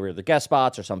like they were the guest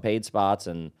spots or some paid spots,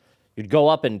 and you'd go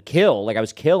up and kill, like I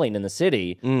was killing in the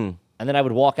city, and then I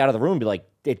would walk out of the room and be like,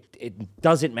 it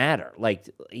doesn't matter, like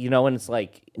and it's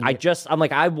like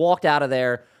I walked out of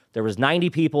there. There was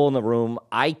 90 people in the room.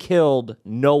 I killed.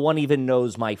 No one even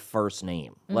knows my first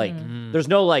name. Like, there's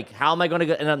no like, how am I going to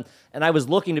go? And I was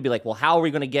looking to be like, well, how are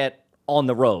we going to get on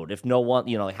the road if no one,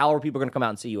 like, how are people going to come out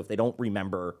and see you if they don't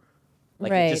remember?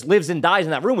 Like, Right. it just lives and dies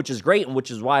in that room, which is great and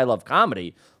which is why I love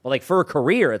comedy. But like for a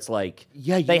career, it's like,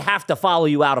 they have to follow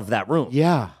you out of that room.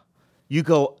 Yeah.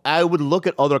 I would look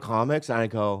at other comics and I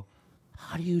go,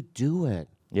 how do you do it?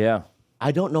 Yeah.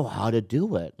 I don't know how to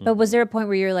do it. But was there a point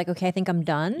where you're like, okay, I think I'm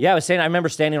done? Yeah, I remember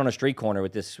standing on a street corner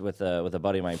with a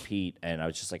buddy of mine, Pete, and I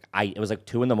was just like, it was like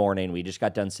 2 a.m. We just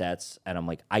got done sets, and I'm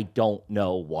like, I don't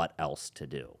know what else to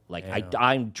do. Like,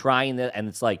 I'm trying that, and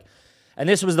it's like, and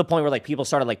this was the point where like people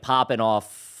started like popping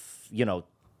off,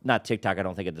 not TikTok, I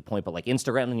don't think at the point, but like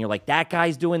Instagram, and you're like, that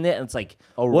guy's doing this, and it's like,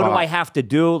 what do I have to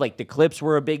do? Like the clips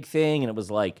were a big thing, and it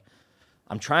was like,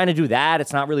 I'm trying to do that.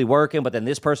 It's not really working. But then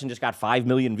this person just got 5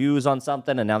 million views on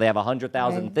something, and now they have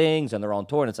 100,000 things, and they're on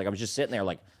tour. And it's like I was just sitting there,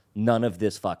 like none of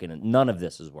this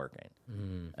is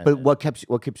working. But what keeps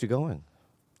you going?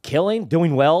 Killing,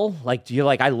 doing well. Like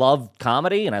I love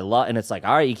comedy, and it's like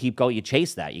all right, you keep going, you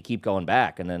chase that, you keep going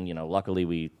back, and then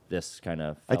luckily this kind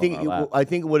of. I think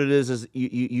what it is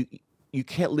you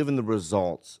can't live in the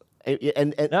results.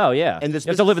 And and this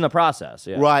you have to live in the process,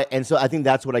 yeah. Right, and so I think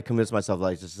that's what I convinced myself.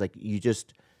 Like, it's just like you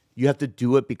you have to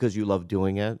do it because you love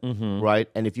doing it, right?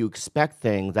 And if you expect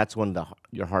things, that's when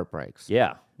your heart breaks.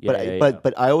 Yeah.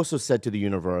 But I also said to the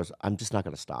universe, I'm just not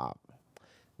going to stop.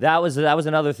 That was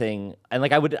another thing, and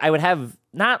like I would have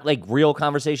not like real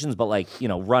conversations, but like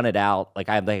run it out. Like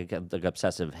I have like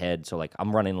obsessive head, so like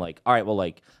I'm running like, all right, well,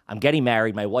 like I'm getting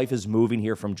married. My wife is moving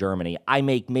here from Germany. I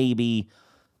make maybe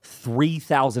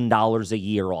 $3,000 a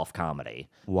year off comedy.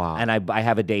 Wow. And I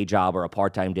have a day job or a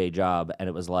part-time day job, and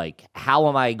it was like, how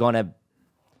am I gonna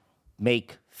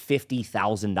make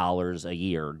 $50,000 a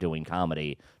year doing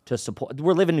comedy to support?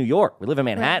 We live in New York. We live in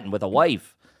Manhattan with a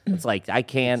wife. It's like I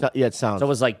can't. It sounds. So it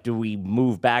was like, do we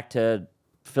move back to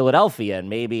Philadelphia and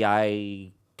maybe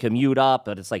I commute up?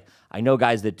 But it's like I know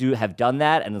guys that have done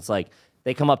that, and it's like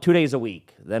they come up 2 days a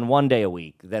week, then 1 day a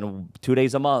week, then 2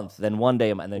 days a month, then 1 day,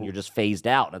 and then you're just phased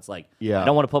out. And it's like, I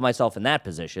don't want to put myself in that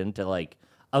position to like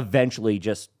eventually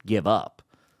just give up.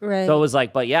 Right. So it was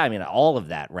like, but yeah, I mean, all of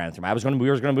that ran through me.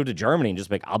 We were going to move to Germany and just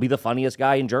like, I'll be the funniest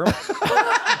guy in Germany.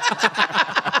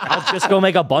 I'll just go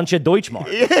make a bunch of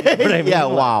Deutschmark. You know what I mean? Yeah,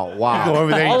 wow. Go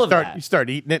over there, All you of that. start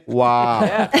eating it. Wow.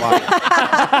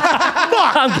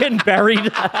 I'm getting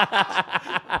buried.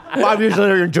 5 years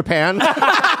later, you're in Japan.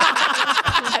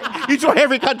 You try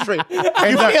every country.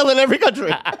 You fail in every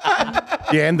country.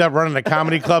 You end up running a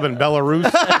comedy club in Belarus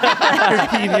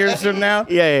 15 years from now.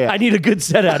 Yeah. I need a good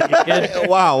set out of you, kid.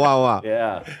 Wow.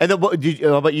 Yeah. And then,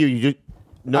 how about you? You just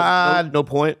no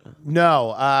point.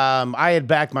 No, I had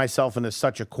backed myself into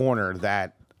such a corner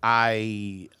that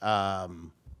the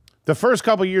first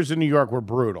couple years in New York were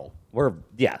brutal. We're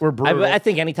brutal. I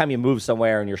think anytime you move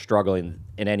somewhere and you're struggling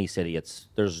in any city,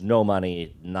 there's no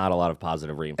money, not a lot of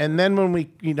positive reinforcement. And then when we,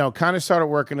 kind of started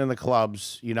working in the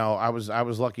clubs, I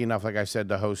was lucky enough, like I said,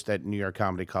 to host at New York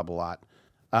Comedy Club a lot.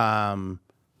 And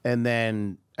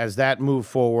then as that moved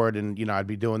forward, and I'd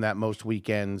be doing that most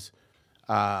weekends.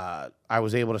 I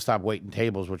was able to stop waiting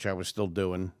tables, which I was still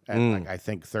doing at like I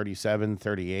think 37,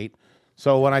 38.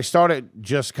 So when I started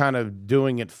just kind of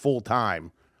doing it full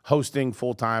time, hosting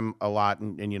full time a lot,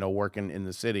 and working in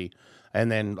the city, and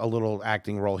then a little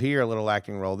acting role here, a little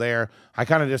acting role there, I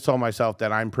kind of just told myself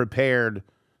that I'm prepared.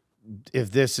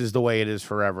 If this is the way it is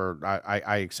forever,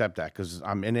 I accept that because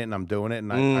I'm in it and I'm doing it,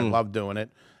 and I love doing it,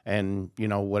 and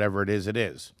whatever it is, it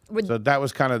is. So that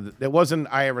was kind of it. Wasn't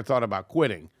I ever thought about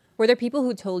quitting. Were there people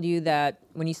who told you that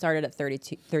when you started at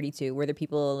 32, were there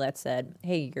people that said,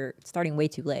 hey, you're starting way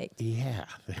too late? Yeah.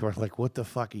 They were like, what the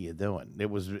fuck are you doing?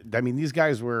 These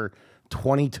guys were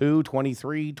 22,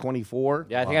 23, 24.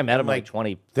 Yeah, I think I met them like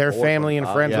 20. Their family and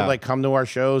friends would like come to our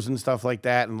shows and stuff like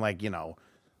that. And like,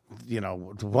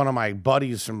 one of my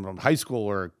buddies from high school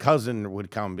or a cousin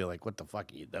would come and be like, what the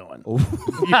fuck are you doing?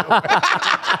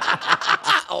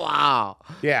 Wow.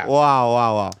 Yeah.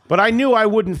 Wow. But I knew I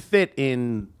wouldn't fit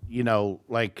in,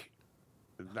 like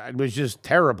I was just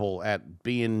terrible at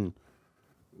being,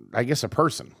 I guess, a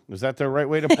person. Is that the right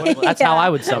way to put it? Well, that's how I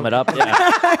would sum it up.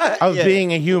 Yeah. I was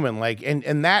being a human, like,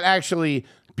 and that actually,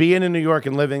 being in New York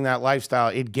and living that lifestyle,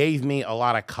 it gave me a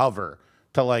lot of cover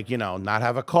to like, not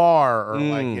have a car or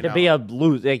like, to be a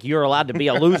loser. Like you're allowed to be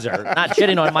a loser. Not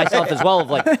shitting on myself as well. Of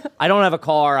like, I don't have a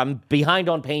car. I'm behind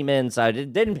on payments. I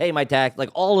didn't pay my tax. Like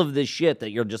all of this shit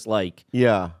that you're just like,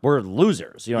 we're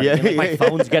losers. You know what I mean? Like my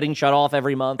phone's getting shut off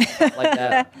every month, stuff like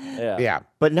that. Yeah.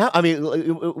 But now, I mean,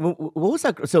 what was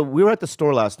that? So we were at the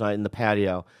store last night in the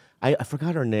patio. I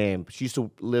forgot her name. She used to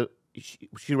live.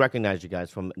 She recognized you guys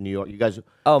from New York. You guys.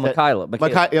 Oh, Khalyla.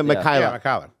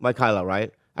 Khalyla,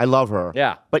 right? I love her.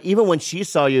 Yeah. But even when she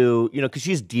saw you, because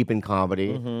she's deep in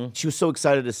comedy, she was so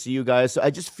excited to see you guys. So I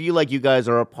just feel like you guys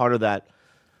are a part of that.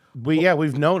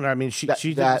 We've known her. I mean, she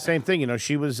did the same thing.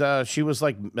 She was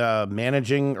like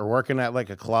managing or working at like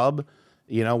a club.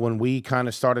 When we kind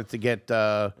of started to get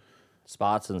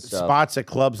spots and stuff, spots at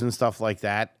clubs and stuff like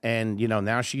that. And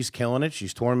now she's killing it.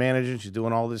 She's tour managing. She's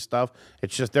doing all this stuff.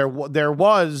 It's just there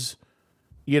was,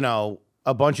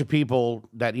 a bunch of people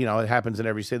that it happens in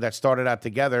every city that started out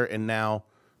together and now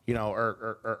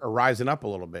are rising up a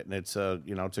little bit, and it's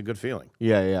it's a good feeling.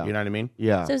 Yeah. You know what I mean?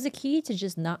 Yeah. So is the key to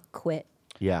just not quit?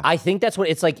 Yeah. I think that's what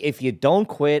it's like. If you don't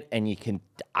quit and you can,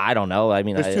 I don't know. I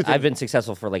mean, I've been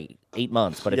successful for like 8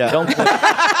 months, but if you don't quit,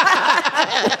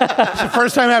 it's the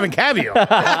first time having Caviar.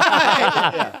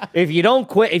 If you don't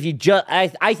quit, if you just,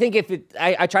 I think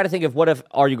I try to think of what if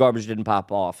Are You Garbage didn't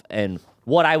pop off and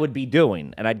what I would be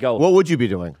doing, and I'd go. What would you be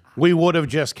doing? We would have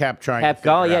just kept trying. Kept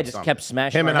going, just kept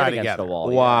smashing him and our I head against together. the wall.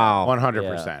 Wow,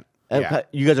 100%. Yeah.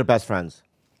 You guys are best friends.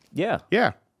 Yeah.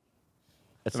 Yeah.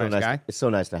 It's a nice guy. It's so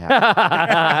nice to have.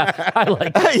 I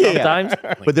like that sometimes.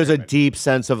 But there's a deep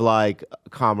sense of like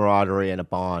camaraderie and a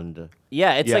bond.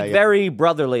 Yeah, it's very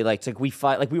brotherly. Like it's like we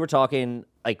fight. Like we were talking.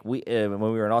 Like when we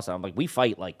were in Austin, I'm like, we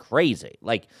fight like crazy.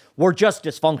 Like we're just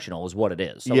dysfunctional, is what it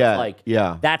is. So it's like,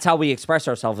 that's how we express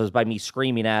ourselves, is by me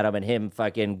screaming at him and him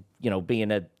fucking,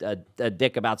 being a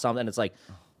dick about something. It's like,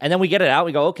 and then we get it out.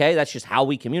 We go, okay, that's just how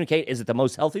we communicate. Is it the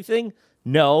most healthy thing?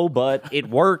 No, but it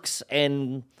works,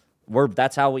 and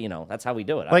that's how we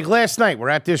do it. Like last night, we're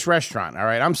at this restaurant. All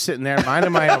right, I'm sitting there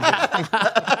minding my own business.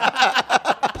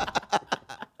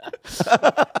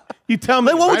 You tell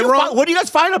me, what do you guys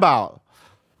fight about?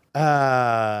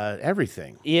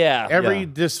 Everything. Yeah. Every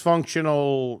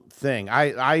dysfunctional thing.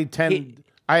 I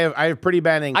have pretty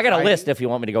bad anxiety. I got a list if you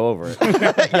want me to go over it.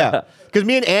 Yeah. Because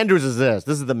me and Andrews is this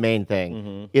is the main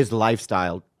thing, is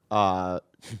lifestyle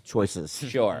choices.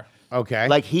 Sure. Okay.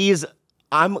 Like he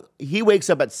wakes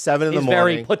up at 7 in the morning. He's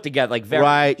very put together, like very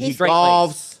right. He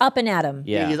golfs. Up and at him.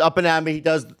 Yeah. He's up and at me. He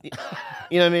does,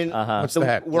 you know what I mean? What's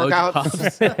that?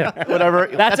 Workouts, whatever.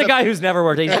 That's a guy who's never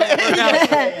worked. He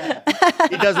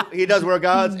does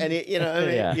workouts, and he,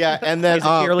 yeah. And then He's a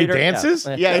cheerleader. He dances.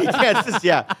 Yeah, he dances.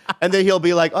 Yeah, and then he'll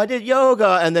be like, "I did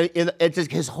yoga," and then it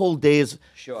just his whole day is.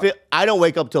 Sure. I don't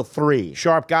wake up till 3.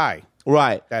 Sharp guy.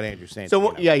 Right. That Andrew saying.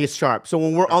 So yeah, he's sharp. So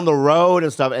when we're on the road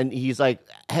and stuff, and he's like,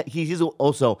 he's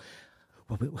also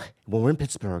when we're in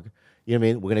Pittsburgh. You know what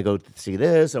I mean? We're gonna go see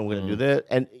this, and we're gonna do this,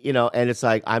 and and it's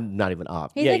like I'm not even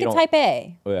up. He's like a type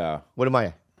A. Yeah. What am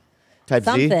I? Type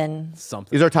Something. Z.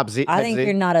 Is there a type Z? I think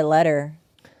you're not a letter.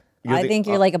 I think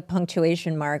you're oh. like a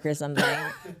punctuation mark or something.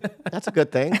 That's a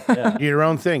good thing. Do your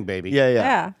own thing, baby.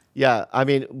 Yeah. I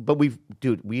mean, but we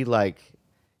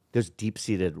there's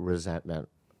deep-seated resentment.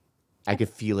 I could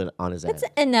feel it on his end. It's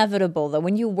inevitable, though,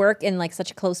 when you work in like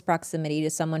such close proximity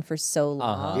to someone for so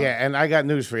long. Yeah, and I got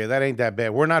news for you. That ain't that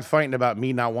bad. We're not fighting about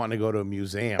me not wanting to go to a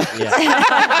museum.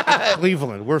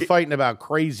 Cleveland. We're fighting about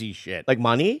crazy shit. Like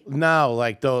money? No,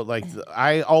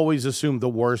 I always assume the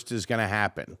worst is gonna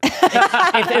happen.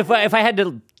 if I had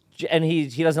to, and he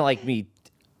doesn't like me.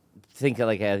 He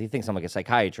thinks I'm like a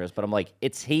psychiatrist, but I'm like,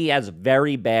 he has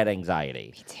very bad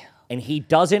anxiety. Me too. And he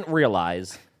doesn't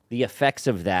realize the effects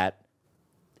of that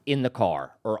in the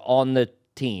car or on the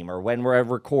team or when we're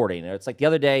recording. It's like the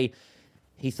other day,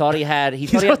 he thought he had. He's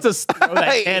supposed to throw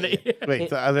that candy.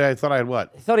 Wait, I thought I had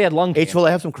what? He thought he had lung cancer. H, will I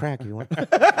have some crack? You want?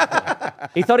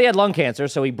 He thought he had lung cancer,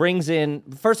 so he brings in.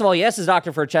 First of all, he asked his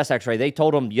doctor for a chest X-ray. They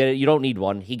told him you don't need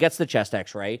one. He gets the chest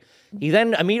X-ray. He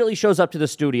then immediately shows up to the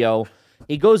studio.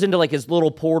 He goes into like his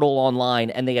little portal online,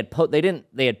 and they had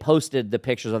posted the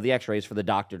pictures of the X-rays for the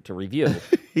doctor to review.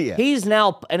 Yeah. He's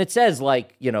now, and it says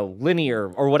like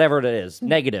linear or whatever it is,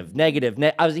 negative.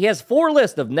 He has 4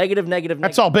 lists of negative.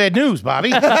 That's all bad news,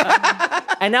 Bobby.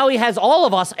 And now he has all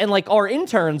of us and like our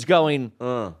interns going.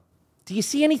 Do you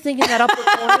see anything in that upper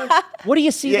corner? What do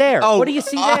you see there? Oh, what do you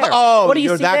see there? oh, what do you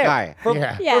you're see that there? guy. For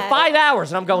 5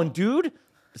 hours, and I'm going, dude.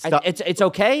 It's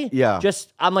okay. Yeah.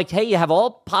 I'm like, hey, you have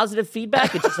all positive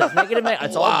feedback. It just says negative.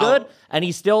 It's all good. And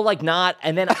he's still like not.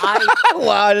 And then wow,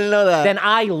 I didn't know that. Then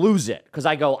I lose it because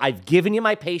I go, I've given you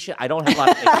my patient. I don't have a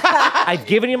lot of patience. I've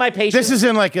given you my patient. This is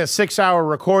in like a 6-hour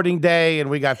recording day, and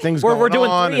we got things going on. We're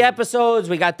doing 3 episodes.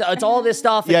 We got it's all this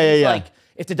stuff. And he's like,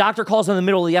 if the doctor calls in the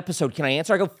middle of the episode, can I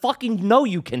answer? I go, fucking no,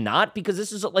 you cannot, because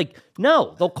this is like,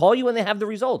 no, they'll call you when they have the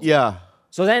results. Yeah.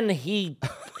 So then he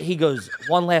goes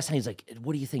one last time. He's like,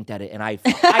 "What do you think that is?" And I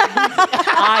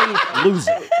lose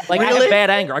it. Like I have bad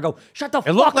anger. I go, "Shut the fuck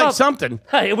up!" It looked like something.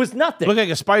 It was nothing. It looked like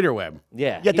a spider web.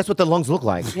 Yeah, Yeah, that's what the lungs look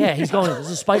like. Yeah, he's going, "Is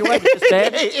this a spider web? Is this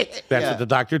bad?" That's what the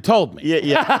doctor told me.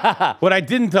 Yeah. What I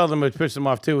didn't tell them, which pissed them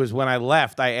off too, is when I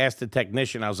left, I asked the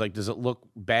technician. I was like, "Does it look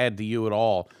bad to you at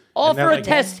all?" All And they're for a like,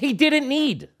 test he didn't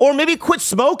need. Or maybe quit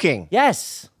smoking.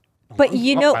 Yes. But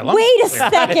you know, I love wait a it.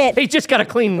 second. He just got a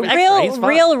clean X-ray. He's fine.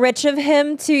 Real rich of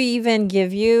him to even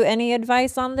give you any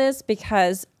advice on this,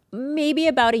 because maybe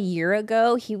about a year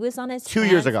ago he was on his 2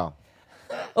 years ago.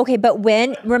 Okay, but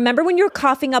remember when you were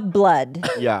coughing up blood?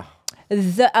 Yeah.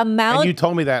 The amount. And you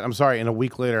told me that. I'm sorry. And a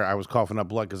week later, I was coughing up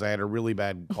blood because I had a really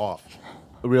bad cough.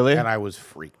 Really? And I was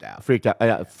freaked out. Freaked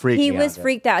out. He was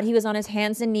freaked out. He was on his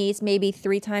hands and knees maybe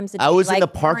 3 times a day. I was in the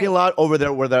parking lot over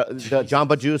there where the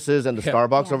Jamba Juices and the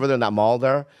Starbucks over there in that mall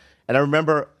there. And I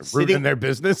remember Ruining their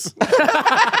business. and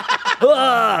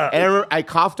I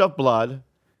coughed up blood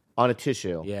on a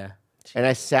tissue. Yeah. And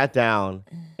I sat down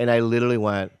and I literally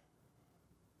went,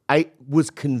 I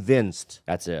was convinced.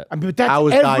 That's it. I mean, that's I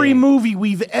was every dying. movie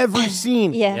we've ever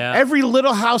seen. Yeah. Every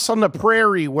Little House on the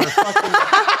Prairie where fucking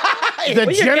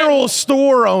the general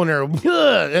store owner.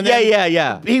 And then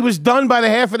yeah. He was done by the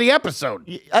half of the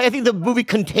episode. I think the movie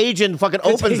Contagion fucking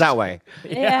opens that way.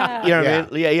 Yeah. You know what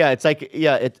I mean? Yeah. It's like,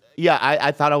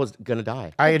 I thought I was gonna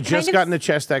die. I had just gotten a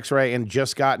chest X-ray and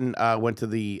just went to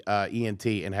the ENT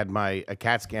and had a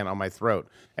CAT scan on my throat,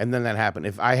 and then that happened.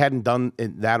 If I hadn't done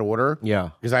in that order,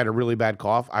 because I had a really bad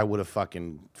cough, I would have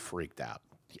fucking freaked out.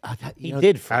 He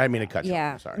did. I didn't mean to cut you.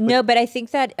 Yeah. I'm sorry. No, but I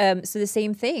think that so the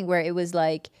same thing where it was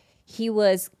like he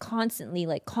was constantly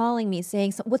like calling me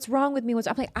saying, "What's wrong with me?"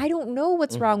 I'm like, "I don't know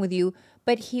what's wrong with you,"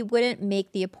 but he wouldn't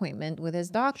make the appointment with his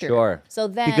doctor. Sure. So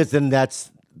then Because then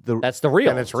that's the real.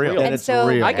 And it's real. and it's so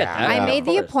real. I get that. I made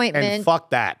the Of course. appointment. And fuck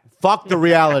that. fuck the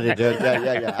reality, dude.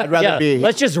 Yeah. I'd rather be.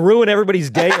 Let's just ruin everybody's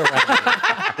day around here.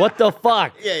 What the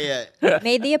fuck? Yeah.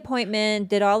 Made the appointment,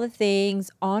 did all the things.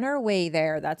 On our way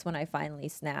there, that's when I finally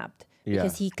snapped.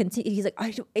 Because he's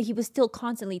like, he was still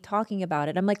constantly talking about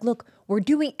it. I'm like, look, we're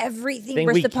doing everything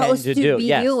we're supposed to be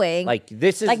doing. Like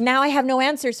this is like now I have no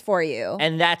answers for you.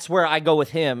 And that's where I go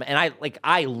with him. And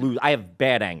I lose. I have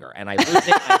bad anger, and I lose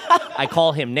it. I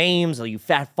call him names. Like, you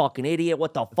fat fucking idiot.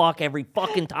 What the fuck? Every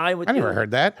fucking time with I you. never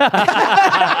heard that.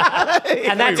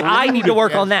 And that's I need to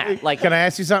work on that. Like, Can I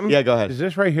ask you something? Yeah, go ahead. Is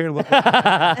this right here? Look.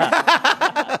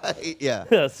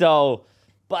 Yeah. so,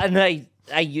 but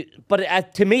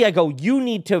and to me, I go, you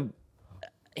need to.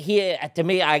 To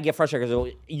me, I get frustrated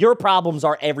because your problems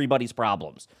are everybody's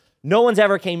problems. No one's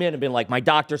ever came in and been like, my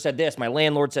doctor said this, my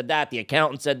landlord said that, the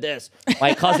accountant said this,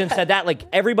 my cousin said that. Like,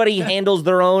 everybody handles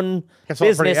their own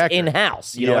business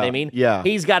in-house. You know what I mean? Yeah.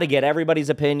 He's got to get everybody's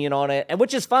opinion on it, and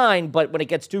which is fine, but when it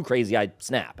gets too crazy, I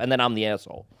snap, and then I'm the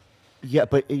asshole. Yeah,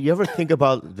 but you ever think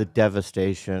about the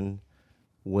devastation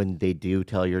when they do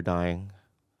tell you're dying?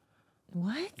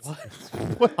 What?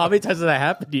 How many times did that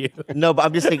happen to you? No, but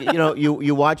I'm just thinking,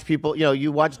 you watch people,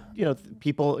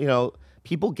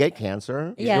 people get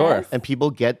cancer. Yes. Sure. And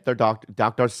people get their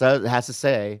doctor has to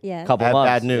say, Yes. Couple have months,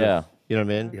 bad news. yeah. You know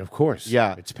what I mean? Of course.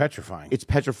 Yeah. It's petrifying. It's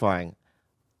petrifying.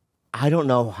 I don't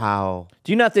know how.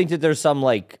 Do you not think that there's some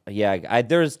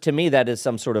there's to me that is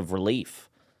some sort of relief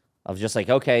of just like,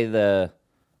 okay,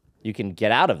 you can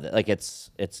get out of it. Like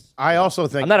it's. I also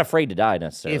think I'm not afraid to die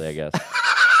necessarily. I guess.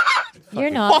 You're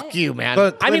not. Fuck you, man.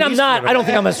 But I mean, I'm not. I don't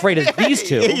think I'm as afraid as these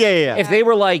two. Yeah. If they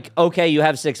were like, okay, you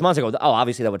have 6 months, I go, oh,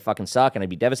 obviously that would fucking suck, and I'd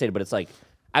be devastated. But it's like,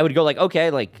 I would go like,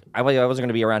 okay, like I wasn't going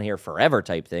to be around here forever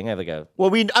type thing. I have like a. Well,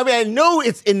 I know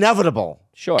it's inevitable.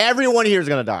 Sure. Everyone here is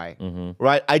going to die.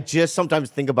 Right? I just sometimes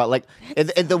think about and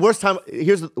the worst time,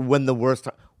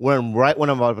 when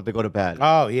I'm about to go to bed.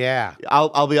 Oh, yeah.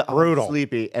 I'll be Brutal.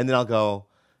 sleepy, and then I'll go,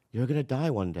 you're going to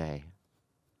die one day.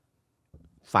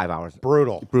 5 hours.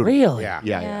 Brutal. Really? Yeah.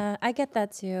 Yeah. I get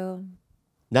that too.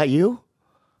 Not you?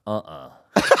 Are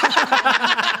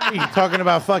you talking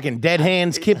about fucking Dead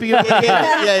Hands Kippy?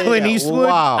 Yeah. Clint Eastwood?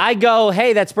 Wow. I go,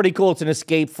 hey, that's pretty cool. It's an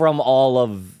escape from all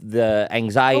of the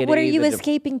anxiety. But what are you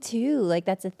escaping to? Like,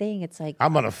 that's a thing. It's like,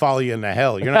 I'm going to follow you into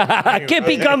hell. You're not.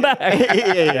 Kippy, come back.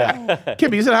 yeah.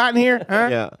 Kippy, is it hot in here? Huh?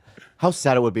 Yeah. How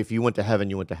sad it would be if you went to heaven,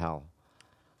 you went to hell.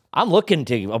 I'm looking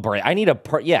to a break. I need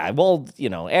well,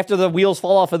 after the wheels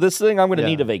fall off of this thing, I'm going to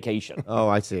need a vacation. Oh,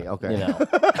 I see. Okay.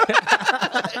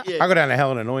 I'll go down to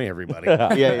hell and annoy everybody.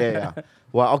 Yeah.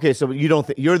 Well, okay, so you don't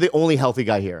think you're the only healthy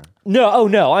guy here?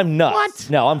 No, I'm nuts. What?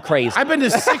 No, I'm crazy. I've been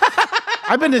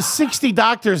to 60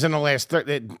 doctors in the last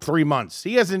 3 months.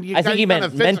 He hasn't. I think he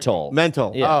meant mental.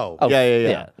 Mental. Yeah. Oh.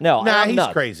 Yeah. No, Nah, I'm he's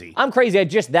nuts. crazy. I'm crazy.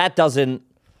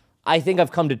 I think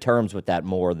I've come to terms with that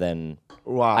more than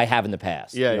I have in the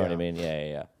past. Yeah, You know yeah. what I mean?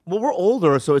 Yeah. Well, we're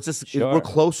older, so it's just Sure. we're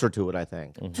closer to it, I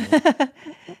think.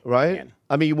 Right? Man.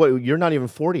 I mean, you're not even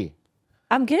 40.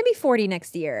 I'm going to be 40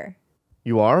 next year.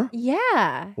 You are?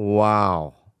 Yeah.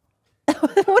 Wow.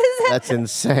 What is that? That's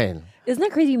insane. Isn't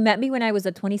that crazy? You met me when I was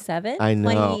at 27? I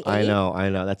know.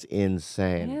 28? That's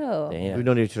insane. Ew. Damn. We've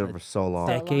known each other for so long.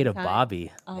 Decade of time.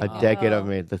 Bobby. A decade of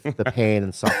me, the pain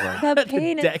and suffering, The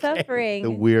pain and decade. suffering.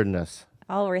 the weirdness.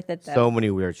 All worth it, though. So many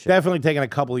weird shit. Definitely taking a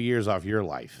couple of years off your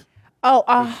life. Oh,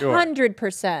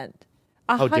 100%.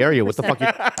 How dare you? What the fuck?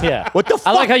 Yeah. What the fuck?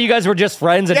 I like how you guys were just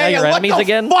friends and now you're enemies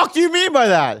again. What the fuck do you mean by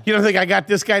that? You don't think I got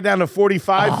this guy down to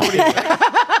 45? 40?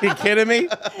 You kidding me?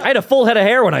 I had a full head of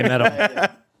hair when I met him.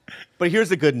 But here's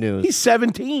the good news. He's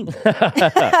 17.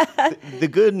 The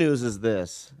good news is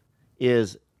this: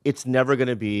 it's never going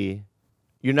to be.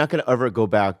 You're not going to ever go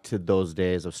back to those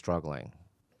days of struggling.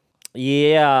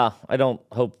 Yeah, I don't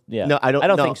hope. Yeah, No, I don't.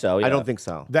 no, think so. I yeah. don't think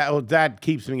so. That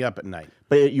keeps me up at night.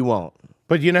 But you won't.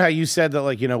 But you know how you said that,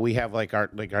 we have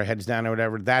our heads down or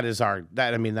whatever. That's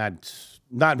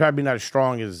not probably not as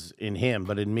strong as in him,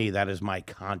 but in me, that is my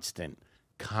constant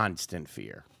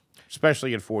fear.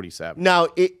 especially at 47. Now,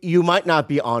 you might not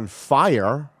be on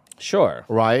fire, Sure.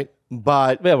 right?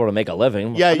 But Be able to make a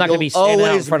living. yeah, I'm not you'll going to be standing out in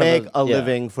always front make of a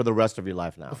living for the rest of your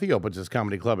life now. If he opens his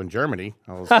comedy club in Germany,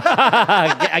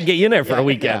 I get you in there for a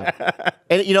weekend.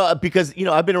 And because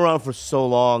I've been around for so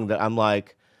long that I'm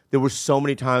like, there were so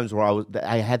many times where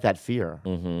I had that fear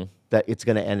that it's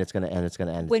gonna end, it's gonna end, it's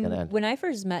gonna end, it's gonna end. When I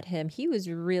first met him, he was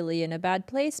really in a bad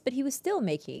place, but he was still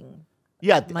making.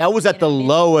 Yeah, money, I was at the you know what I mean?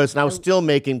 lowest, and I was still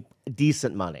making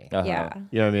decent money. Yeah.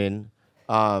 You know what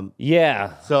I mean?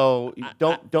 Yeah. So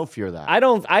don't fear that. I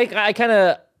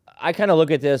kind of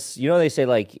look at this. They say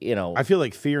I feel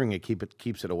like fearing it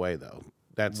keeps it away though.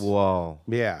 That's Whoa.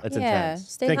 yeah. That's Yeah. intense.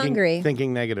 Stay hungry.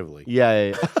 Thinking negatively.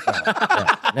 Yeah.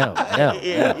 no.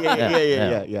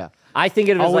 Yeah. I think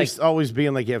it was Always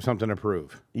being like you have something to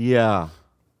prove. Yeah.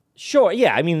 Sure.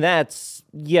 Yeah. I mean, but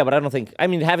I don't think. I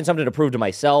mean, having something to prove to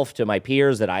myself, to my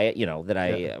peers that I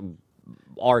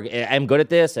am good at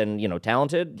this and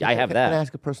talented. I have that. Can I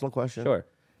ask a personal question? Sure.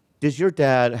 Does your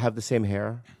dad have the same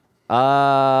hair?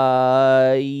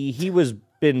 He was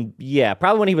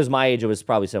probably when he was my age, it was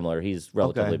probably similar. He's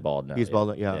relatively bald now. He's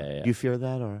bald. Yeah. Do you fear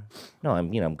that or? No,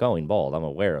 I'm going bald. I'm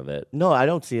aware of it. No, I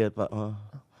don't see it. But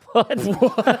What?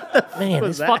 Man,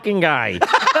 this fucking guy.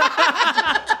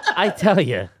 I tell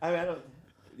you. I mean, I don't.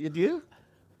 You do?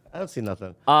 I don't see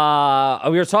nothing.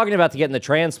 We were talking about getting the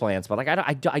transplants, but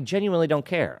I genuinely don't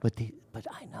care. But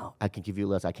I know I can give you a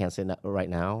list. I can't say right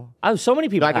now. Oh, so many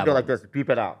people. I can have do it them. like this. Beep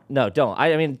it out. No, don't.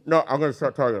 I mean, No, I'm gonna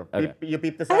start telling you. Okay. You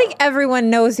beep this I out. think everyone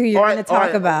knows who you're All going right, to talk all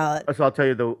right. about. So I'll tell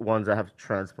you the ones that have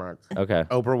transplants. okay.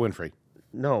 Oprah Winfrey.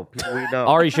 No, people we know.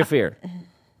 Ari Shafir.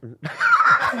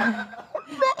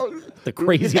 The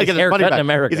craziest haircut in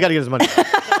America. He's got to get his money back.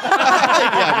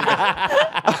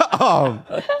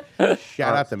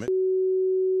 Shout out to me.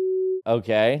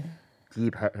 Okay.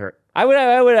 Deep hurt.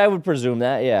 I would presume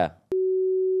that. Yeah.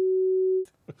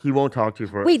 He won't talk to you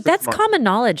for. Wait, 6 that's months. common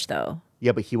knowledge, though.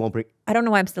 Yeah, but he won't bring. I don't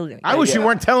know why I'm still doing it. I wish you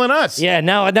weren't telling us. Yeah.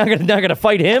 Now I'm not gonna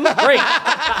fight him. Great.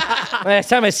 Next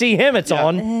time I see him, it's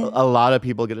on. A lot of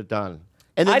people get it done,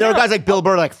 and then I there are know. guys like Bill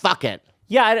Burr, like fuck it.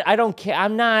 Yeah, I don't care.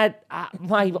 I'm not.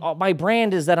 My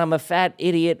brand is that I'm a fat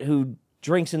idiot who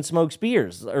drinks and smokes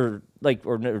beers, or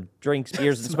drinks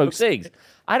beers and smokes cigs.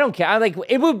 I don't care.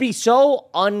 It would be so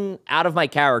out of my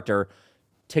character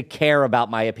to care about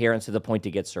my appearance to the point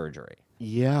to get surgery.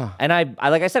 Yeah. And I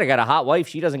like I said, I got a hot wife.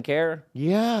 She doesn't care.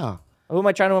 Yeah. Who am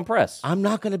I trying to impress? I'm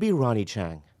not going to be Ronnie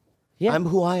Chang. Yeah. I'm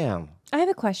who I am. I have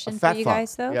a question for Fat you fuck.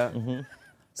 guys, though. Yeah.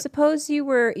 Suppose you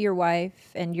were your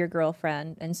wife and your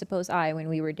girlfriend, and suppose when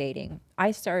we were dating,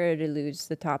 I started to lose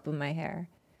the top of my hair.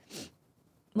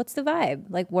 What's the vibe?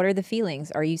 Like, what are the feelings?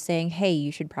 Are you saying, hey,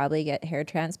 you should probably get hair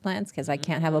transplants because I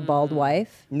can't have a bald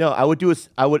wife? No, I would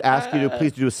ask you to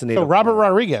please do a Sinead. So Robert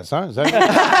Rodriguez, huh? Is that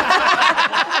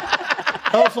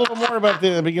Tell us a little more about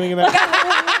the beginning of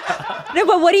that. No,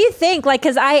 but what do you think? Like,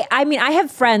 because I mean, I have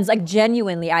friends, like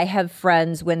genuinely, I have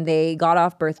friends when they got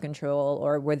off birth control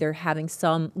or where they're having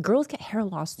girls get hair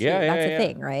loss too. That's a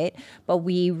thing, right? But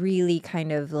we really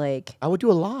kind of like. I would do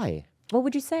a lie. What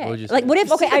would you say? would you Like, say? what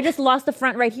if, I just lost the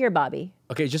front right here, Bobby?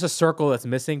 Okay, just a circle that's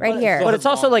missing. Right here. But it's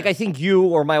also like I think you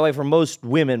or my wife or most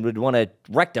women would want to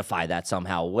rectify that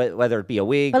somehow, whether it be a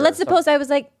wig. But or let's suppose I was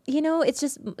like, it's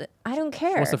just, I don't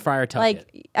care. wants to Friar tuck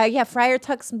Like, yeah, Friar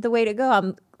tuck's the way to go.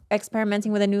 I'm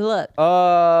experimenting with a new look.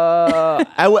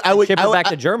 I would ship her back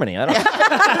to Germany. I don't.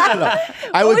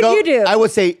 I What would you do? I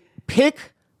would say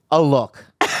pick a look.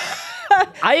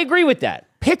 I agree with that.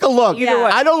 Pick a look. Either way.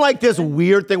 I don't like this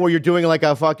weird thing where you're doing like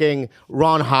a fucking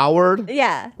Ron Howard.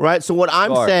 Yeah. Right? So what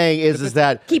I'm Sure. saying is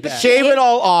that Keep it shave straight. it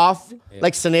all off,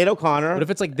 like Sinead O'Connor. What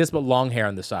if it's like this but long hair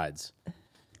on the sides?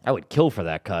 I would kill for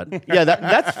that cut. Yeah,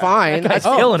 that's fine. Guy's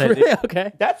killing it. dude.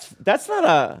 Okay. That's not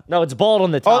a. No, it's bald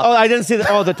on the top. Oh, I didn't see the.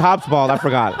 Oh, the top's bald. I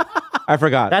forgot.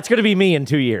 That's going to be me in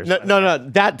 2 years. No.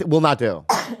 That will not do.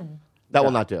 That will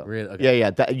not do. Really? Okay.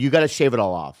 Yeah. You got to shave it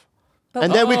all off.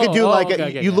 And then we could do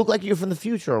okay. you look like you're from the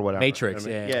future or whatever. Matrix,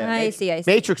 yeah. I see.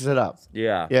 Matrix it up.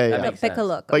 Yeah. Yeah. That makes Pick a sense.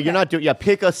 look. But you're not doing. Yeah,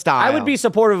 pick a style. I would be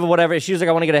supportive of whatever. If she was like,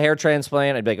 I want to get a hair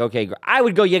transplant, I'd be like, okay. I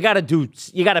would go, you got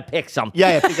to pick something.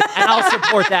 Yeah. Pick a, And I'll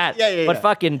support that. Yeah. But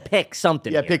fucking pick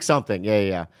something. yeah, here. pick something.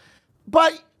 Yeah.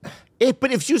 But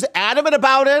if she was adamant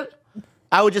about it,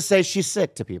 I would just say she's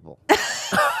sick to people.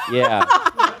 Yeah.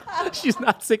 She's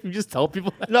not sick. You just tell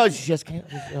people that. No, she just can't.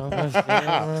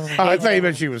 I thought you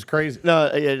meant she was crazy. No,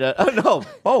 no,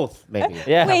 both maybe.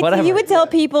 Yeah, Wait, whatever. so you would tell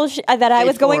people that I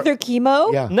was going 4. through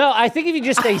chemo? Yeah. No, I think if you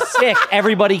just say sick,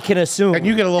 everybody can assume. And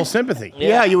you get a little sympathy.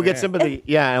 Yeah, you would get sympathy.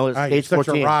 Yeah, it was Ah, you're stage such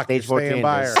 14. a rock. Stage You're 14. staying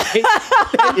by her.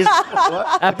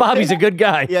 What? That Bobby's a good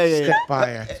guy. Yeah. Stick by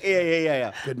her.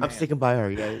 Yeah. Good I'm man. sticking by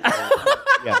her.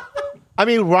 Yeah. I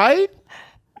mean, right?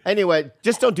 Anyway,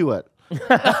 just don't do it.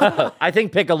 I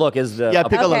think pick a look is the. Yeah,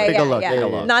 pick a look. Okay, Pick a look. yeah. Pick a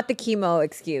look. Not the chemo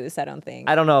excuse, I don't think.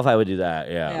 I don't know if I would do that.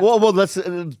 Yeah. Yeah. Well, let's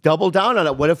double down on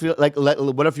it. What if you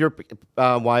what if your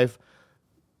wife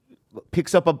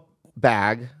picks up a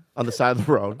bag on the side of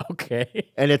the road Okay.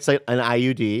 and it's like an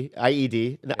IUD?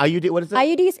 An IUD. What is it?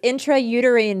 IUD's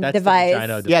intrauterine That's the device.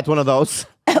 vagina Yeah, it's one of those.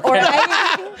 Or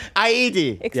IUD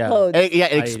IED. explodes. Yeah,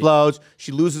 it explodes.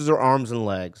 She loses her arms and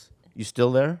legs. You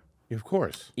still there? Of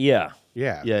course. Yeah.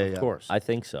 Yeah. Yeah. Of course. I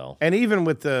think so. And even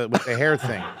with the hair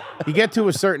thing, you get to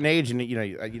a certain age, and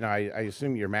I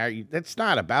assume you're married. That's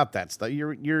not about that stuff.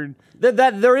 You're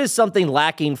That there is something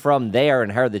lacking from there in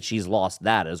her that she's lost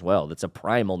that as well. That's a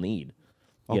primal need.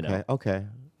 You know. Okay.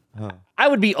 I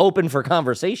would be open for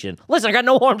conversation. Listen, I got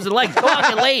no arms and legs. Go out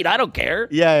and get laid. I don't care.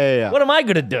 Yeah. What am I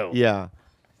gonna do? Yeah.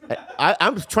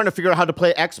 I'm trying to figure out how to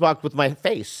play Xbox with my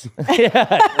face.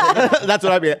 That's what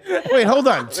I mean. wait. Hold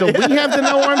on. So we have the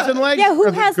no arms and legs. Yeah, who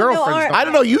or the has the no girlfriends arm- don't? I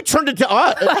don't know. You turned it to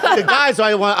the guys. So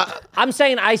I want. I'm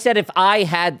saying I said if I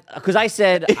had, because I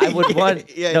said I would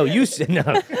want. Yeah, no, yeah. you said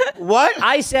no. What?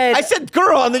 I said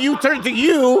girl, and then you turned it to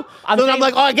you. I'm Then I'm saying-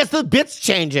 like, oh, I guess the bit's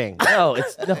changing. no.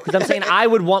 It's because I'm saying I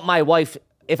would want my wife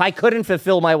if I couldn't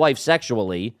fulfill my wife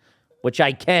sexually. Which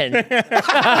I can. All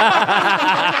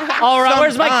right,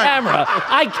 where's my camera?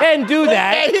 I can do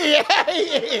that.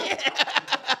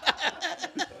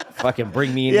 Fucking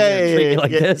bring me in here and treat me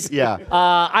like this. Yeah.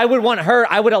 I would want her,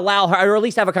 I would allow her, or at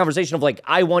least have a conversation of like,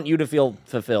 I want you to feel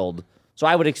fulfilled. So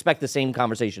I would expect the same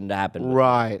conversation to happen. with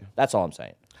Right. me. That's all I'm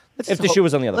saying. If just the hope- shoe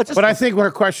was on the other let's foot. But I think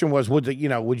her question was, would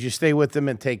you stay with them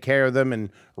and take care of them and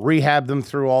rehab them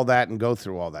through all that and go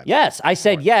through all that? Yes, I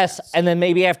said yes, and then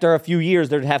maybe after a few years,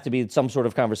 there'd have to be some sort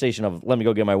of conversation of, let me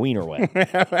go get my wiener wet.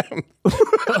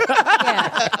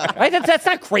 Right? That's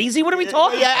not crazy. What are we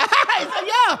talking about?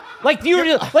 Yeah. Like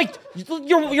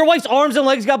your wife's arms and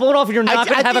legs got blown off, and you're not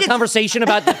going I to have think a it's- conversation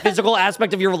about the physical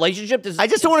aspect of your relationship. This is I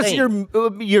just don't want to see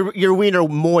insane. your wiener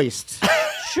moist.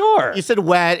 Sure. You said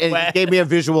wet, and it gave me a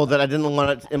visual that I didn't want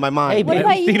it in my mind. Hey, What baby,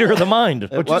 about you? theater of the mind.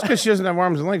 But just because she doesn't have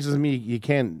arms and legs doesn't mean you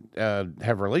can't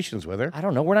have relations with her. I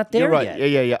don't know. We're not there You're right. yet.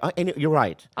 Yeah. And you're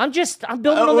right. I'm building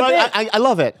on the bit. I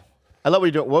love it. I love what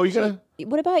you're doing. What were you gonna?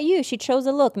 What about you? She chose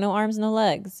a look, no arms, no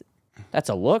legs. That's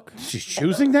a look. She's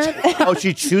choosing that? Oh,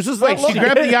 she chooses that. Wait, she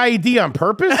grabbed the IED on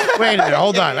purpose? Wait a minute,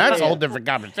 hold on. That's a whole different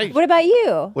conversation. What about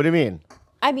you? What do you mean?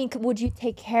 I mean, would you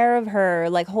take care of her,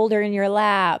 like hold her in your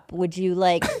lap? Would you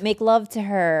like make love to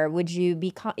her? Would you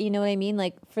be, you know what I mean?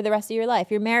 Like for the rest of your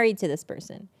life, you're married to this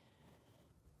person.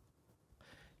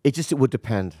 It would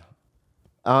depend.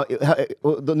 What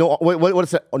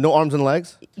is it? No arms and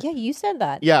legs? Yeah, you said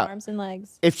that. Yeah. No arms and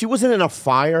legs. If she wasn't in a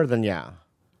fire, then yeah.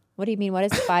 What do you mean? What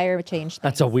does fire change?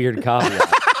 That's a weird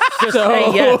caveat. Just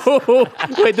say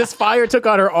yes. Wait, this fire took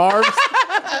on her arms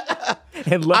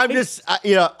and legs? I'm just,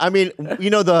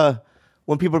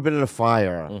 when people have been in a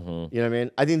fire, you know what I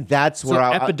mean? I think that's So where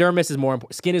epidermis is more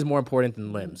important. Skin is more important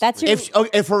than limbs. That's your.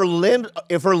 if her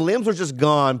limbs were just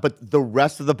gone, but the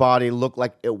rest of the body looked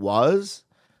like it was,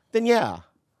 then yeah.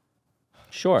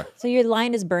 Sure. So your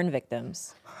line is burn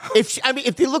victims. If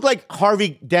they look like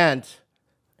Harvey Dent,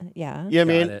 Yeah. you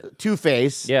know what I mean? it.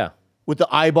 Two-Face. Yeah. With the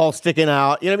eyeball sticking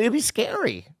out. You know what I mean? It'd be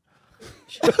scary.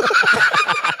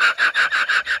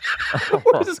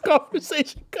 Where's this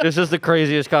conversation going? This is the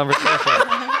craziest conversation.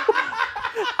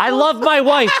 I love my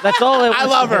wife. That's all I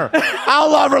love her. I'll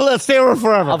love her. Let's stay with her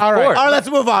forever. Of All right. course. All right, let's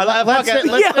move on. Let's Okay,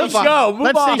 Yeah, let's move on. go. Move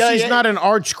Let's on. say she's not an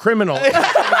arch criminal.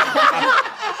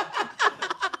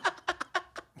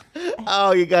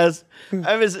 Oh, you guys.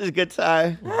 This is a good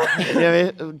time. You know what I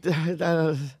mean?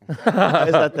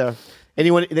 It's not there.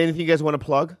 Anything you guys want to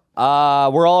plug?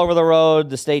 We're all over the road.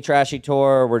 The Stay Trashy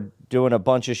tour. We're doing a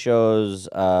bunch of shows.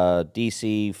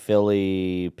 DC,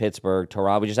 Philly, Pittsburgh,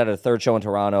 Toronto. We just had a third show in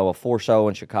Toronto, a fourth show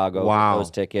in Chicago. Wow.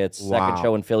 Those tickets. Wow. Second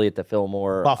show in Philly at the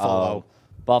Fillmore. Buffalo.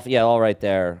 Yeah, all right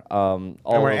there. All And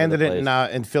we're over ending the it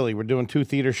place. in Philly. We're doing 2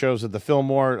 theater shows at the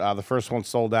Fillmore. The first one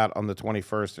sold out on the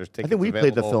 21st. There's tickets I think we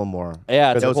played the available. Fillmore.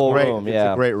 Yeah, it's That a was cool great. room. It's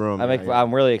Yeah, a great room.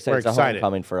 I'm really excited. We're It's a excited.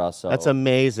 homecoming for us. So That's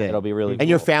amazing. It'll be really And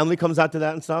your cool. family comes out to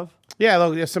that and stuff? Yeah,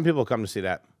 look, some people come to see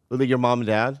that. Your mom and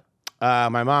dad?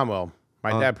 My mom will.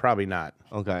 My dad probably not.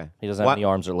 Okay. He doesn't have any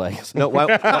arms or legs. No, why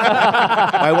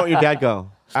won't your dad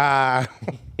go?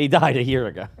 He died a year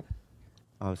ago.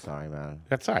 I'm sorry, man.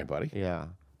 That's all right, buddy. Yeah.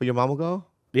 But your mom will go?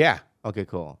 Yeah. Okay,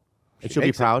 cool. And she'll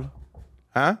be proud?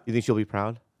 Huh? You think she'll be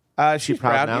proud? She's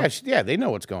proud proud. now? Yeah, yeah, they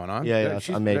know what's going on. Yeah, that's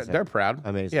amazing. They're proud.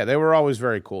 Amazing. Yeah, they were always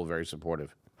very cool, very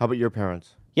supportive. How about your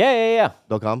parents? Yeah.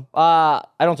 They'll come? I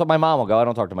don't talk. My mom will go. I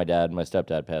don't talk to my dad. My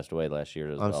stepdad passed away last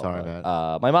year as well. I'm sorry, man.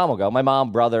 My mom will go. My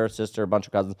mom, brother, sister, a bunch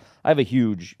of cousins. I have a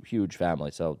huge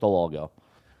family, so they'll all go.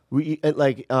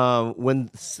 When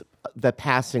the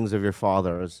passings of your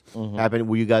fathers happened,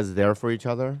 were you guys there for each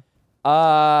other?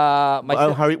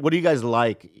 What What do you guys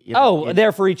like? You know,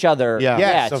 there for each other. Yeah.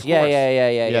 Yes, of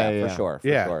course.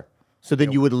 Yeah, for sure. So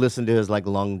then you would listen to his like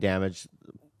lung damage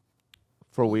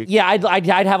for a week? Yeah, I'd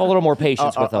have a little more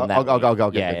patience with him.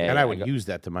 And I would use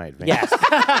that to my advantage. Yes.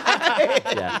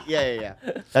 Yeah.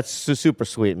 That's super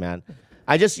sweet, man.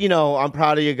 I just, I'm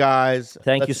proud of you guys.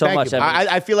 Thank you so much.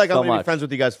 I feel like I'm so going to be much. friends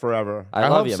with you guys forever. I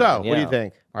love hope you, so. man. What do you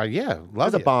think? Yeah,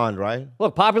 love There's a it. bond, right?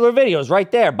 Look, popular videos right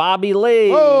there. Bobby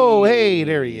Lee. Oh, hey,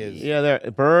 there he is. Yeah, there.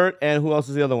 Bert, and who else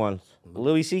is the other one?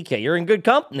 Louis C.K. You're in good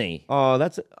company.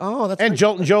 That's And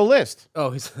Jolt and Joe List.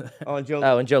 Oh, he's and Joe.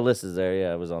 Oh, and Joe List is there.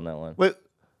 Yeah, I was on that one. Wait,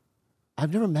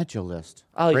 I've never met Joe List.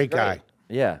 Oh, he's Great guy.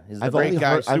 Yeah, he's the I've best. only guy,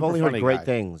 heard, I've super only heard funny great guy.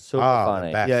 things. Super Oh, funny.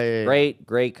 the best. Yeah.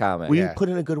 Great comment. Will you Yeah. put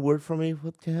in a good word for me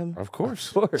to him? Of course.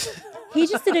 Of course. He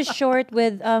just did a short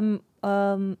with Ryan.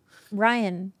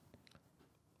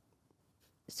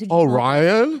 Oh,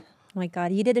 Ryan? Oh my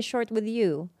God, he did a short with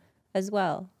you as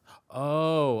well.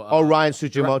 oh, Ryan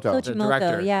Tsujimoto. the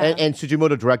director. Yeah. And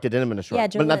Tsujimoto directed him in a short. Yeah,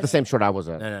 Joe but not the List. same short I was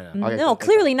in. No. Okay, no, cool.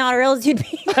 clearly not, or else you'd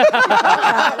be.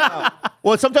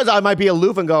 Well, sometimes I might be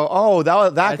aloof and go, oh,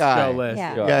 that That's guy. Joe List.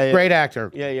 Yeah. Yeah. Great actor.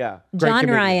 Yeah. John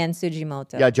comedian. Ryan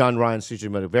Sujimoto. Yeah, John Ryan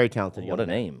Tsujimoto. Very talented. What young a man.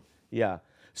 name. Yeah.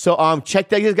 So check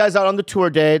these guys out on the tour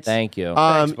dates. Thank you.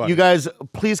 Thanks, buddy. You guys,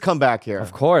 please come back here.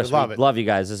 Of course. Love We it. love you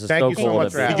guys. This is Thank so you so cool much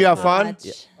to for be. having Did you have fun?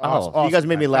 Oh, You guys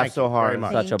made me laugh Thank so you very hard.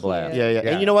 much. Such a Thank blast. you. Yeah. Yeah.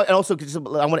 And you know what? And also,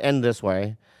 I want to end this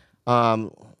way. I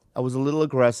was a little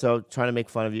aggressive, trying to make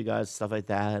fun of you guys, stuff like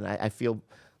that. And I feel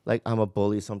like I'm a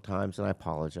bully sometimes, and I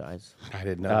apologize. I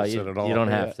didn't notice it at all. You don't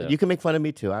have to. You can make fun of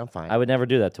me too. I'm fine. I would never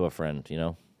do that to a friend,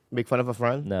 Make fun of a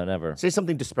friend? No, never. Say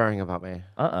something disparaging about me.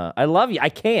 I love you. I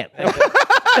can't.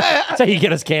 That's how you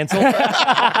get us canceled. All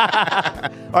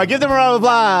right, give them a round of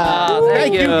applause.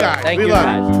 Thank you, guys. Thank We you, love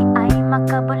guys. Ay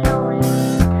makabulong